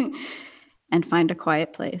and find a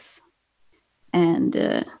quiet place. And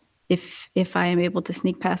if I am able to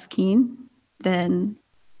sneak past Keen, then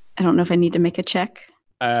I don't know if I need to make a check.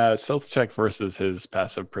 Stealth check versus his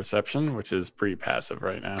passive perception, which is pretty passive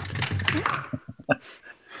right now.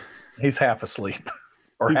 He's half asleep.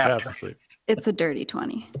 Or He's half half drunk. asleep. It's a dirty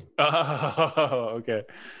 20. Oh, okay.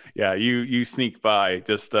 Yeah, you sneak by.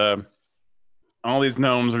 Just all these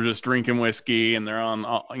gnomes are just drinking whiskey, and they're on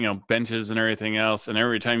benches and everything else. And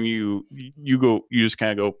every time you go, you just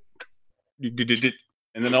kind of go,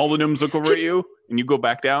 and then all the gnomes look over at you, and you go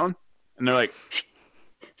back down, and they're like,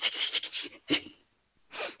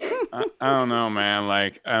 I don't know, man.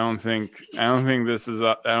 Like, I don't think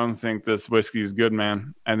this whiskey is good,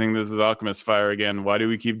 man. I think this is alchemist fire again. Why do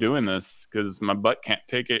we keep doing this? Because my butt can't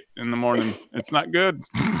take it in the morning. It's not good.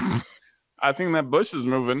 I think that bush is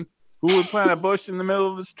moving. Who would plant a bush in the middle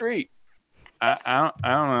of the street? I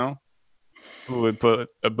don't know. Who would put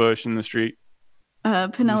a bush in the street?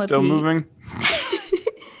 Penelope. Still moving?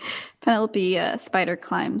 Penelope spider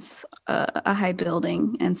climbs a high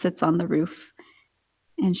building and sits on the roof.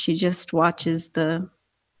 And she just watches the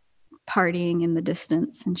partying in the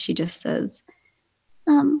distance. And she just says,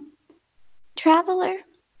 Traveler,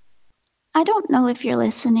 I don't know if you're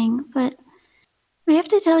listening, but I have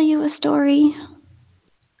to tell you a story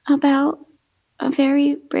about a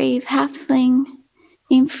very brave halfling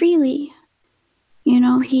named Freely. You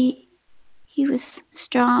know, he was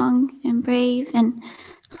strong and brave and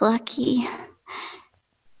lucky.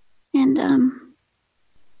 And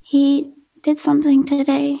he did something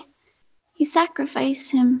today. He sacrificed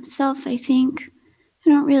himself, I think. I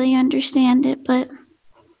don't really understand it, but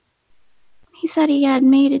he said he had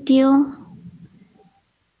made a deal,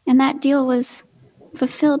 and that deal was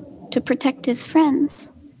fulfilled to protect his friends.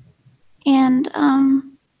 And,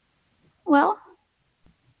 well,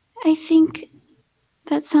 I think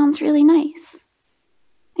that sounds really nice.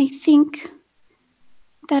 I think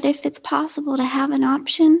that if it's possible to have an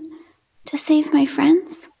option to save my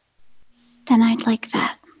friends, then I'd like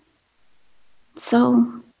that.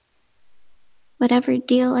 So, whatever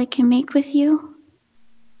deal I can make with you,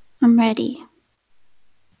 I'm ready.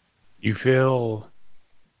 You feel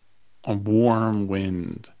a warm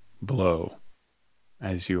wind blow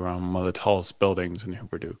as you are on one of the tallest buildings in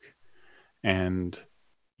Hooperduke. And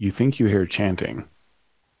you think you hear chanting,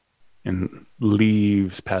 and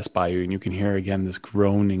leaves pass by you, and you can hear again this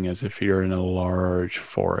groaning as if you're in a large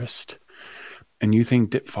forest. And you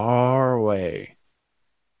think that far away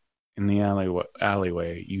in the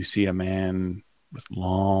alleyway, you see a man with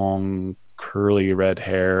long, curly red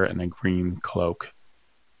hair and a green cloak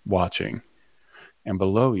watching. And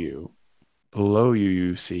below you,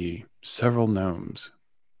 you see several gnomes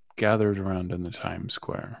gathered around in the Times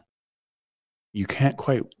Square. You can't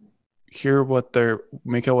quite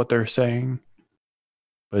make out what they're saying,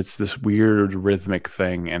 but it's this weird rhythmic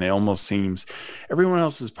thing, and it almost seems everyone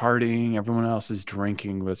else is partying, everyone else is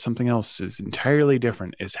drinking, but something else is entirely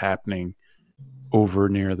different is happening over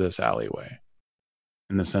near this alleyway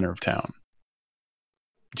in the center of town.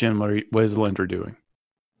 Jen, what is Linder doing?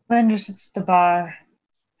 Linder sits at the bar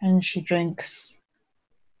and she drinks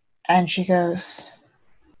and she goes,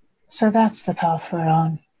 "So that's the path we're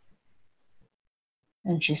on."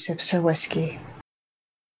 And she sips her whiskey.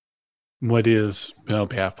 What does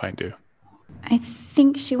Penelope Halfpint do? I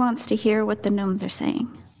think she wants to hear what the gnomes are saying.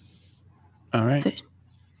 All right. So,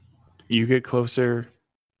 You get closer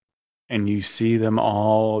and you see them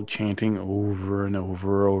all chanting over and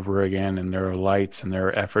over again, and there are lights and there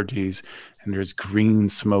are effigies and there's green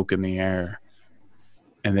smoke in the air.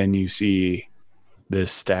 And then you see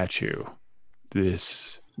this statue,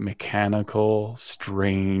 this mechanical,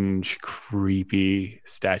 strange, creepy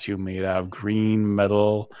statue made out of green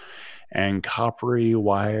metal and coppery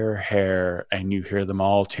wire hair, and you hear them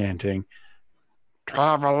all chanting,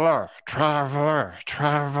 "Traveler, traveler,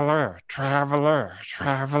 traveler, traveler,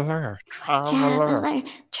 traveler, traveler."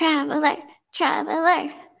 Traveler,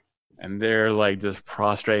 traveler. And they're like just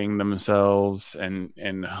prostrating themselves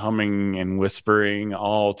and humming and whispering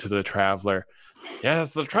all to the traveler.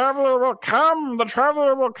 "Yes, the traveler will come. The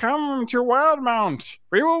traveler will come to Wildmount.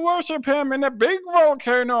 We will worship him in a big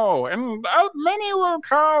volcano, and many will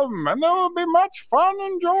come, and there will be much fun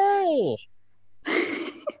and joy."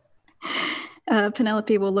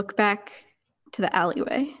 Penelope will look back to the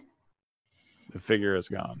alleyway. The figure is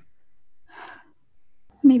gone.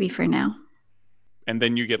 Maybe for now. And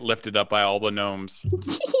then you get lifted up by all the gnomes.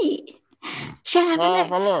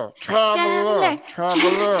 Traveler, Traveler,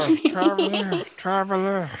 traveler, traveler,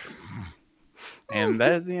 traveler. And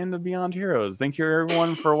that is the end of Beyond Heroes. Thank you,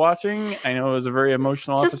 everyone, for watching. I know it was a very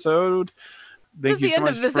emotional episode. Thank you so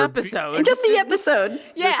much Just the end of this episode. Just the episode.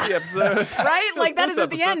 Yeah. Just the episode. Right? Just Like that this is at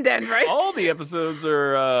the episode. end, right? All the episodes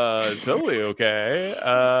are totally okay.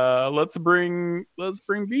 Let's bring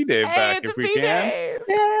B-Dave Hey, back it's if a we can. B-Dave.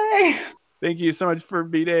 Yay! Thank you so much for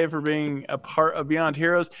B-Dave for being a part of Beyond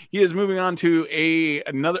Heroes. He is moving on to a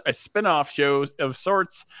spin-off show of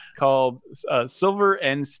sorts called Silver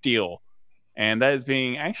and Steel. And that is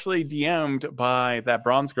being actually DM'd by that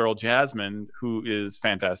bronze girl, Jasmine, who is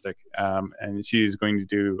fantastic. And she's going to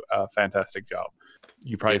do a fantastic job.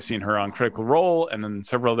 You probably have seen her on Critical Role and then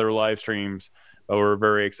several other live streams. But we're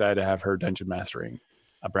very excited to have her dungeon mastering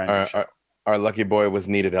a brand new show. Our lucky boy was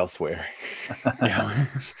needed elsewhere. Yeah.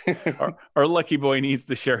 our lucky boy needs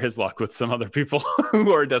to share his luck with some other people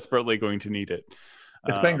who are desperately going to need it.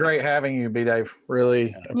 It's been great having you, B-Dave.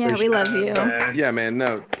 Really Yeah, we appreciate love it. you. Yeah, man.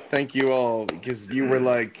 No, thank you all, because you were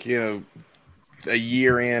like, a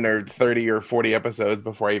year in or 30 or 40 episodes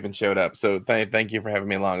before I even showed up. So thank you for having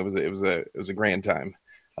me along. It was a grand time.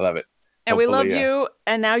 I love it. And we love Hopefully, you.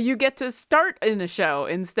 And now you get to start in a show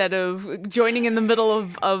instead of joining in the middle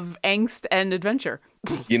of angst and adventure.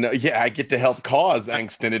 I get to help cause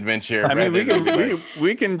angst and adventure. I mean, we rather can than,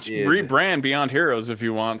 we can Yeah. rebrand Beyond Heroes if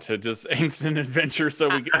you want to just angst and adventure, so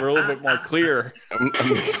we're a little bit more clear.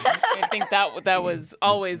 I think that was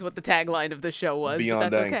always what the tagline of the show was.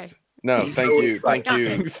 Beyond but that's angst. okay. No, thank you,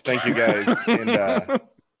 Angst. thank you guys.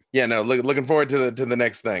 And looking forward to the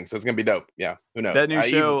next thing. So it's gonna be dope. Yeah, who knows? That new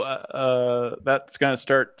show that's going to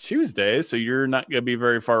start Tuesday, so you're not going to be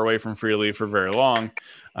very far away from Freely for very long.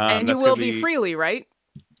 And you that's will gonna be freely, right?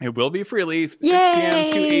 It will be Freely, 6 Yay!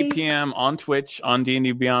 p.m. to 8 p.m. on Twitch, on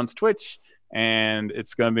D&D Beyond's Twitch, and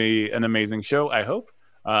it's going to be an amazing show, I hope.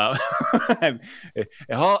 It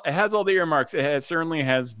has all the earmarks. It certainly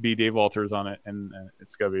has B. Dave Walters on it, and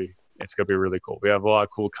it's gonna be really cool. We have a lot of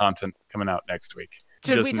cool content coming out next week.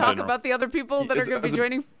 Should just we in talk general. about the other people that are going to be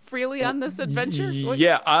joining freely on this adventure? What-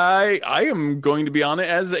 Yeah, I am going to be on it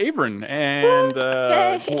as Averin, and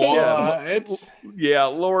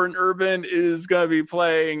Lauren Urban is going to be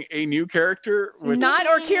playing a new character. Which Not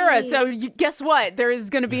Orkira. So guess what? There is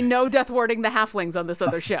going to be no death warding the halflings on this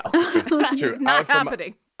other show. That's True. not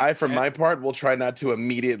happening. For my part, will try not to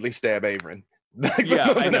immediately stab Averin.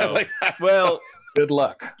 Yeah, I know. Well, Good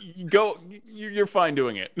luck. Go, you're fine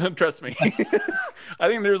doing it. Trust me. I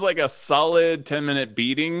think there's like a solid 10-minute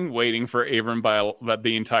beating waiting for Averin by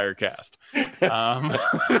the entire cast.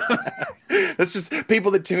 That's just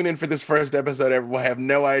people that tune in for this first episode will have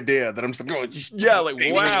no idea that I'm just going. Yeah, like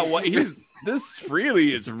wow, this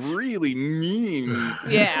Freely is really mean.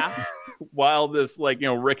 Yeah. While this, like,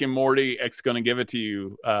 Rick and Morty X gonna give it to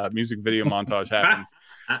you music video montage happens.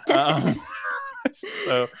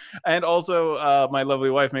 So, and also my lovely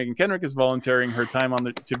wife Megan Kendrick is volunteering her time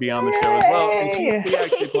to be on the show as well, and she'll be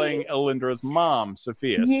actually playing Elindra's mom,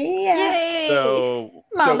 Sophia's. Yeah. So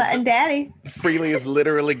Mama and Daddy. Freely is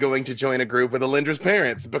literally going to join a group with Elindra's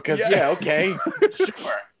parents because okay,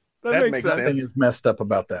 sure. That makes sense. Nothing is messed up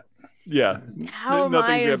about that. Yeah. How am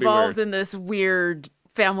I involved in this weird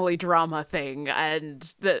family drama thing?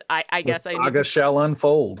 And I guess the saga shall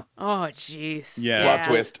unfold. Oh, jeez. Yeah.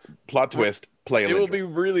 Plot twist. Play It will be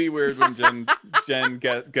really weird when Jen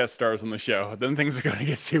guest stars on the show. Then things are going to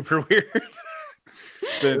get super weird.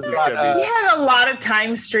 We had a lot of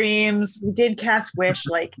time streams. We did cast Wish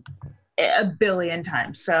like a billion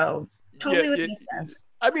times, so totally would make sense.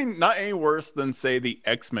 I mean, not any worse than, say, the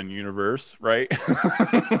X-Men universe, right?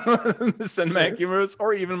 The cinematic universe,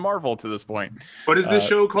 or even Marvel to this point. What is this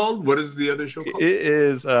show called? What is the other show called? It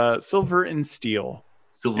is Silver and Steel.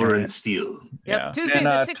 Silver and Steel. Yep, Yeah. Tuesdays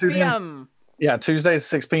at 6 p.m. Yeah, Tuesdays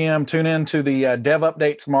 6 p.m. Tune in to the Dev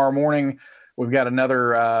Update tomorrow morning. We've got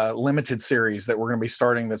another limited series that we're going to be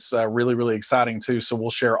starting that's really, really exciting too. So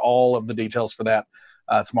we'll share all of the details for that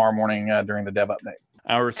tomorrow morning during the Dev Update.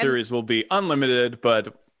 Our series will be unlimited,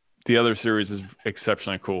 but the other series is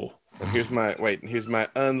exceptionally cool. Here's my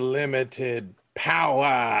unlimited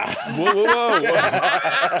power. Whoa.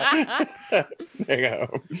 There you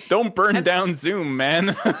go. Don't burn down Zoom,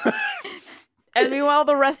 man. And meanwhile,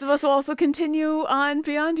 the rest of us will also continue on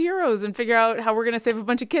Beyond Heroes and figure out how we're going to save a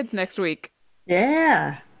bunch of kids next week.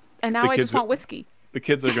 Yeah. And now I just want whiskey. The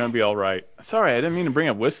kids are going to be all right. Sorry, I didn't mean to bring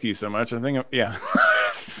up whiskey so much. I think, yeah.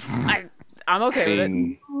 I'm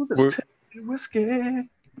okay with it. Whiskey.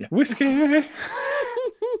 Yeah. Whiskey.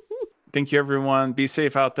 Thank you, everyone. Be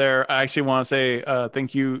safe out there. I actually want to say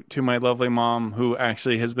thank you to my lovely mom, who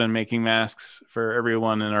actually has been making masks for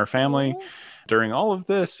everyone in our family during all of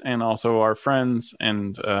this, and also our friends.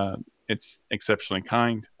 And it's exceptionally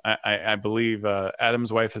kind. I believe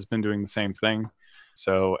Adam's wife has been doing the same thing.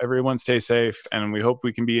 So everyone stay safe, and we hope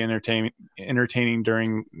we can be entertaining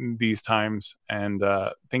during these times. And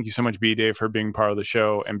thank you so much, B-Dave, for being part of the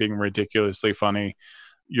show and being ridiculously funny.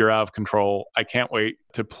 You're out of control. I can't wait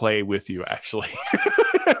to play with you, actually,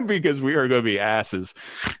 because we are going to be asses.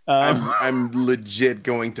 I'm legit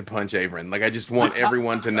going to punch Averin. Like, I just want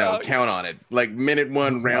everyone to know. Count on it. Like, minute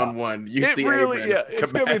one, round one. You see Averin. Yeah,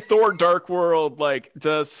 it's going to be Thor Dark World, like,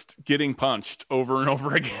 just getting punched over and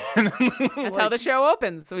over again. That's how the show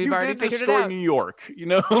opens. So we've already figured it out. New York,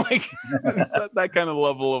 like it's that kind of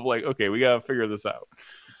level of like, okay, we got to figure this out.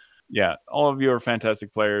 Yeah, all of you are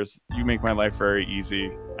fantastic players. You make my life very easy.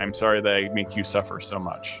 I'm sorry that I make you suffer so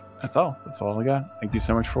much. That's all I got. Thank you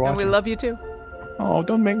so much for watching. And we love you too. Oh,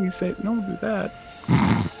 don't make me say, don't do that.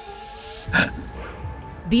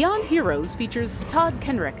 Beyond Heroes features Todd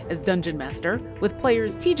Kenrick as Dungeon Master, with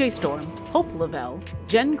players TJ Storm, Hope Lavelle,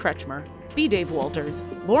 Jen Kretschmer, B. Dave Walters,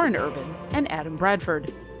 Lauren Urban, and Adam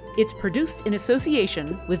Bradford. It's produced in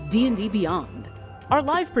association with D&D Beyond. Our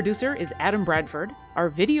live producer is Adam Bradford, our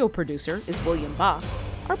video producer is William Box,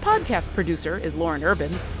 our podcast producer is Lauren Urban,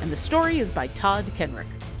 and the story is by Todd Kenrick.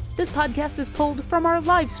 This podcast is pulled from our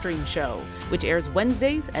live stream show, which airs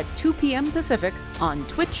Wednesdays at 2 p.m. Pacific on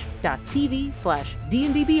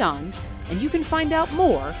twitch.tv/DNDBeyond, and you can find out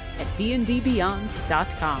more at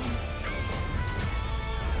dndbeyond.com.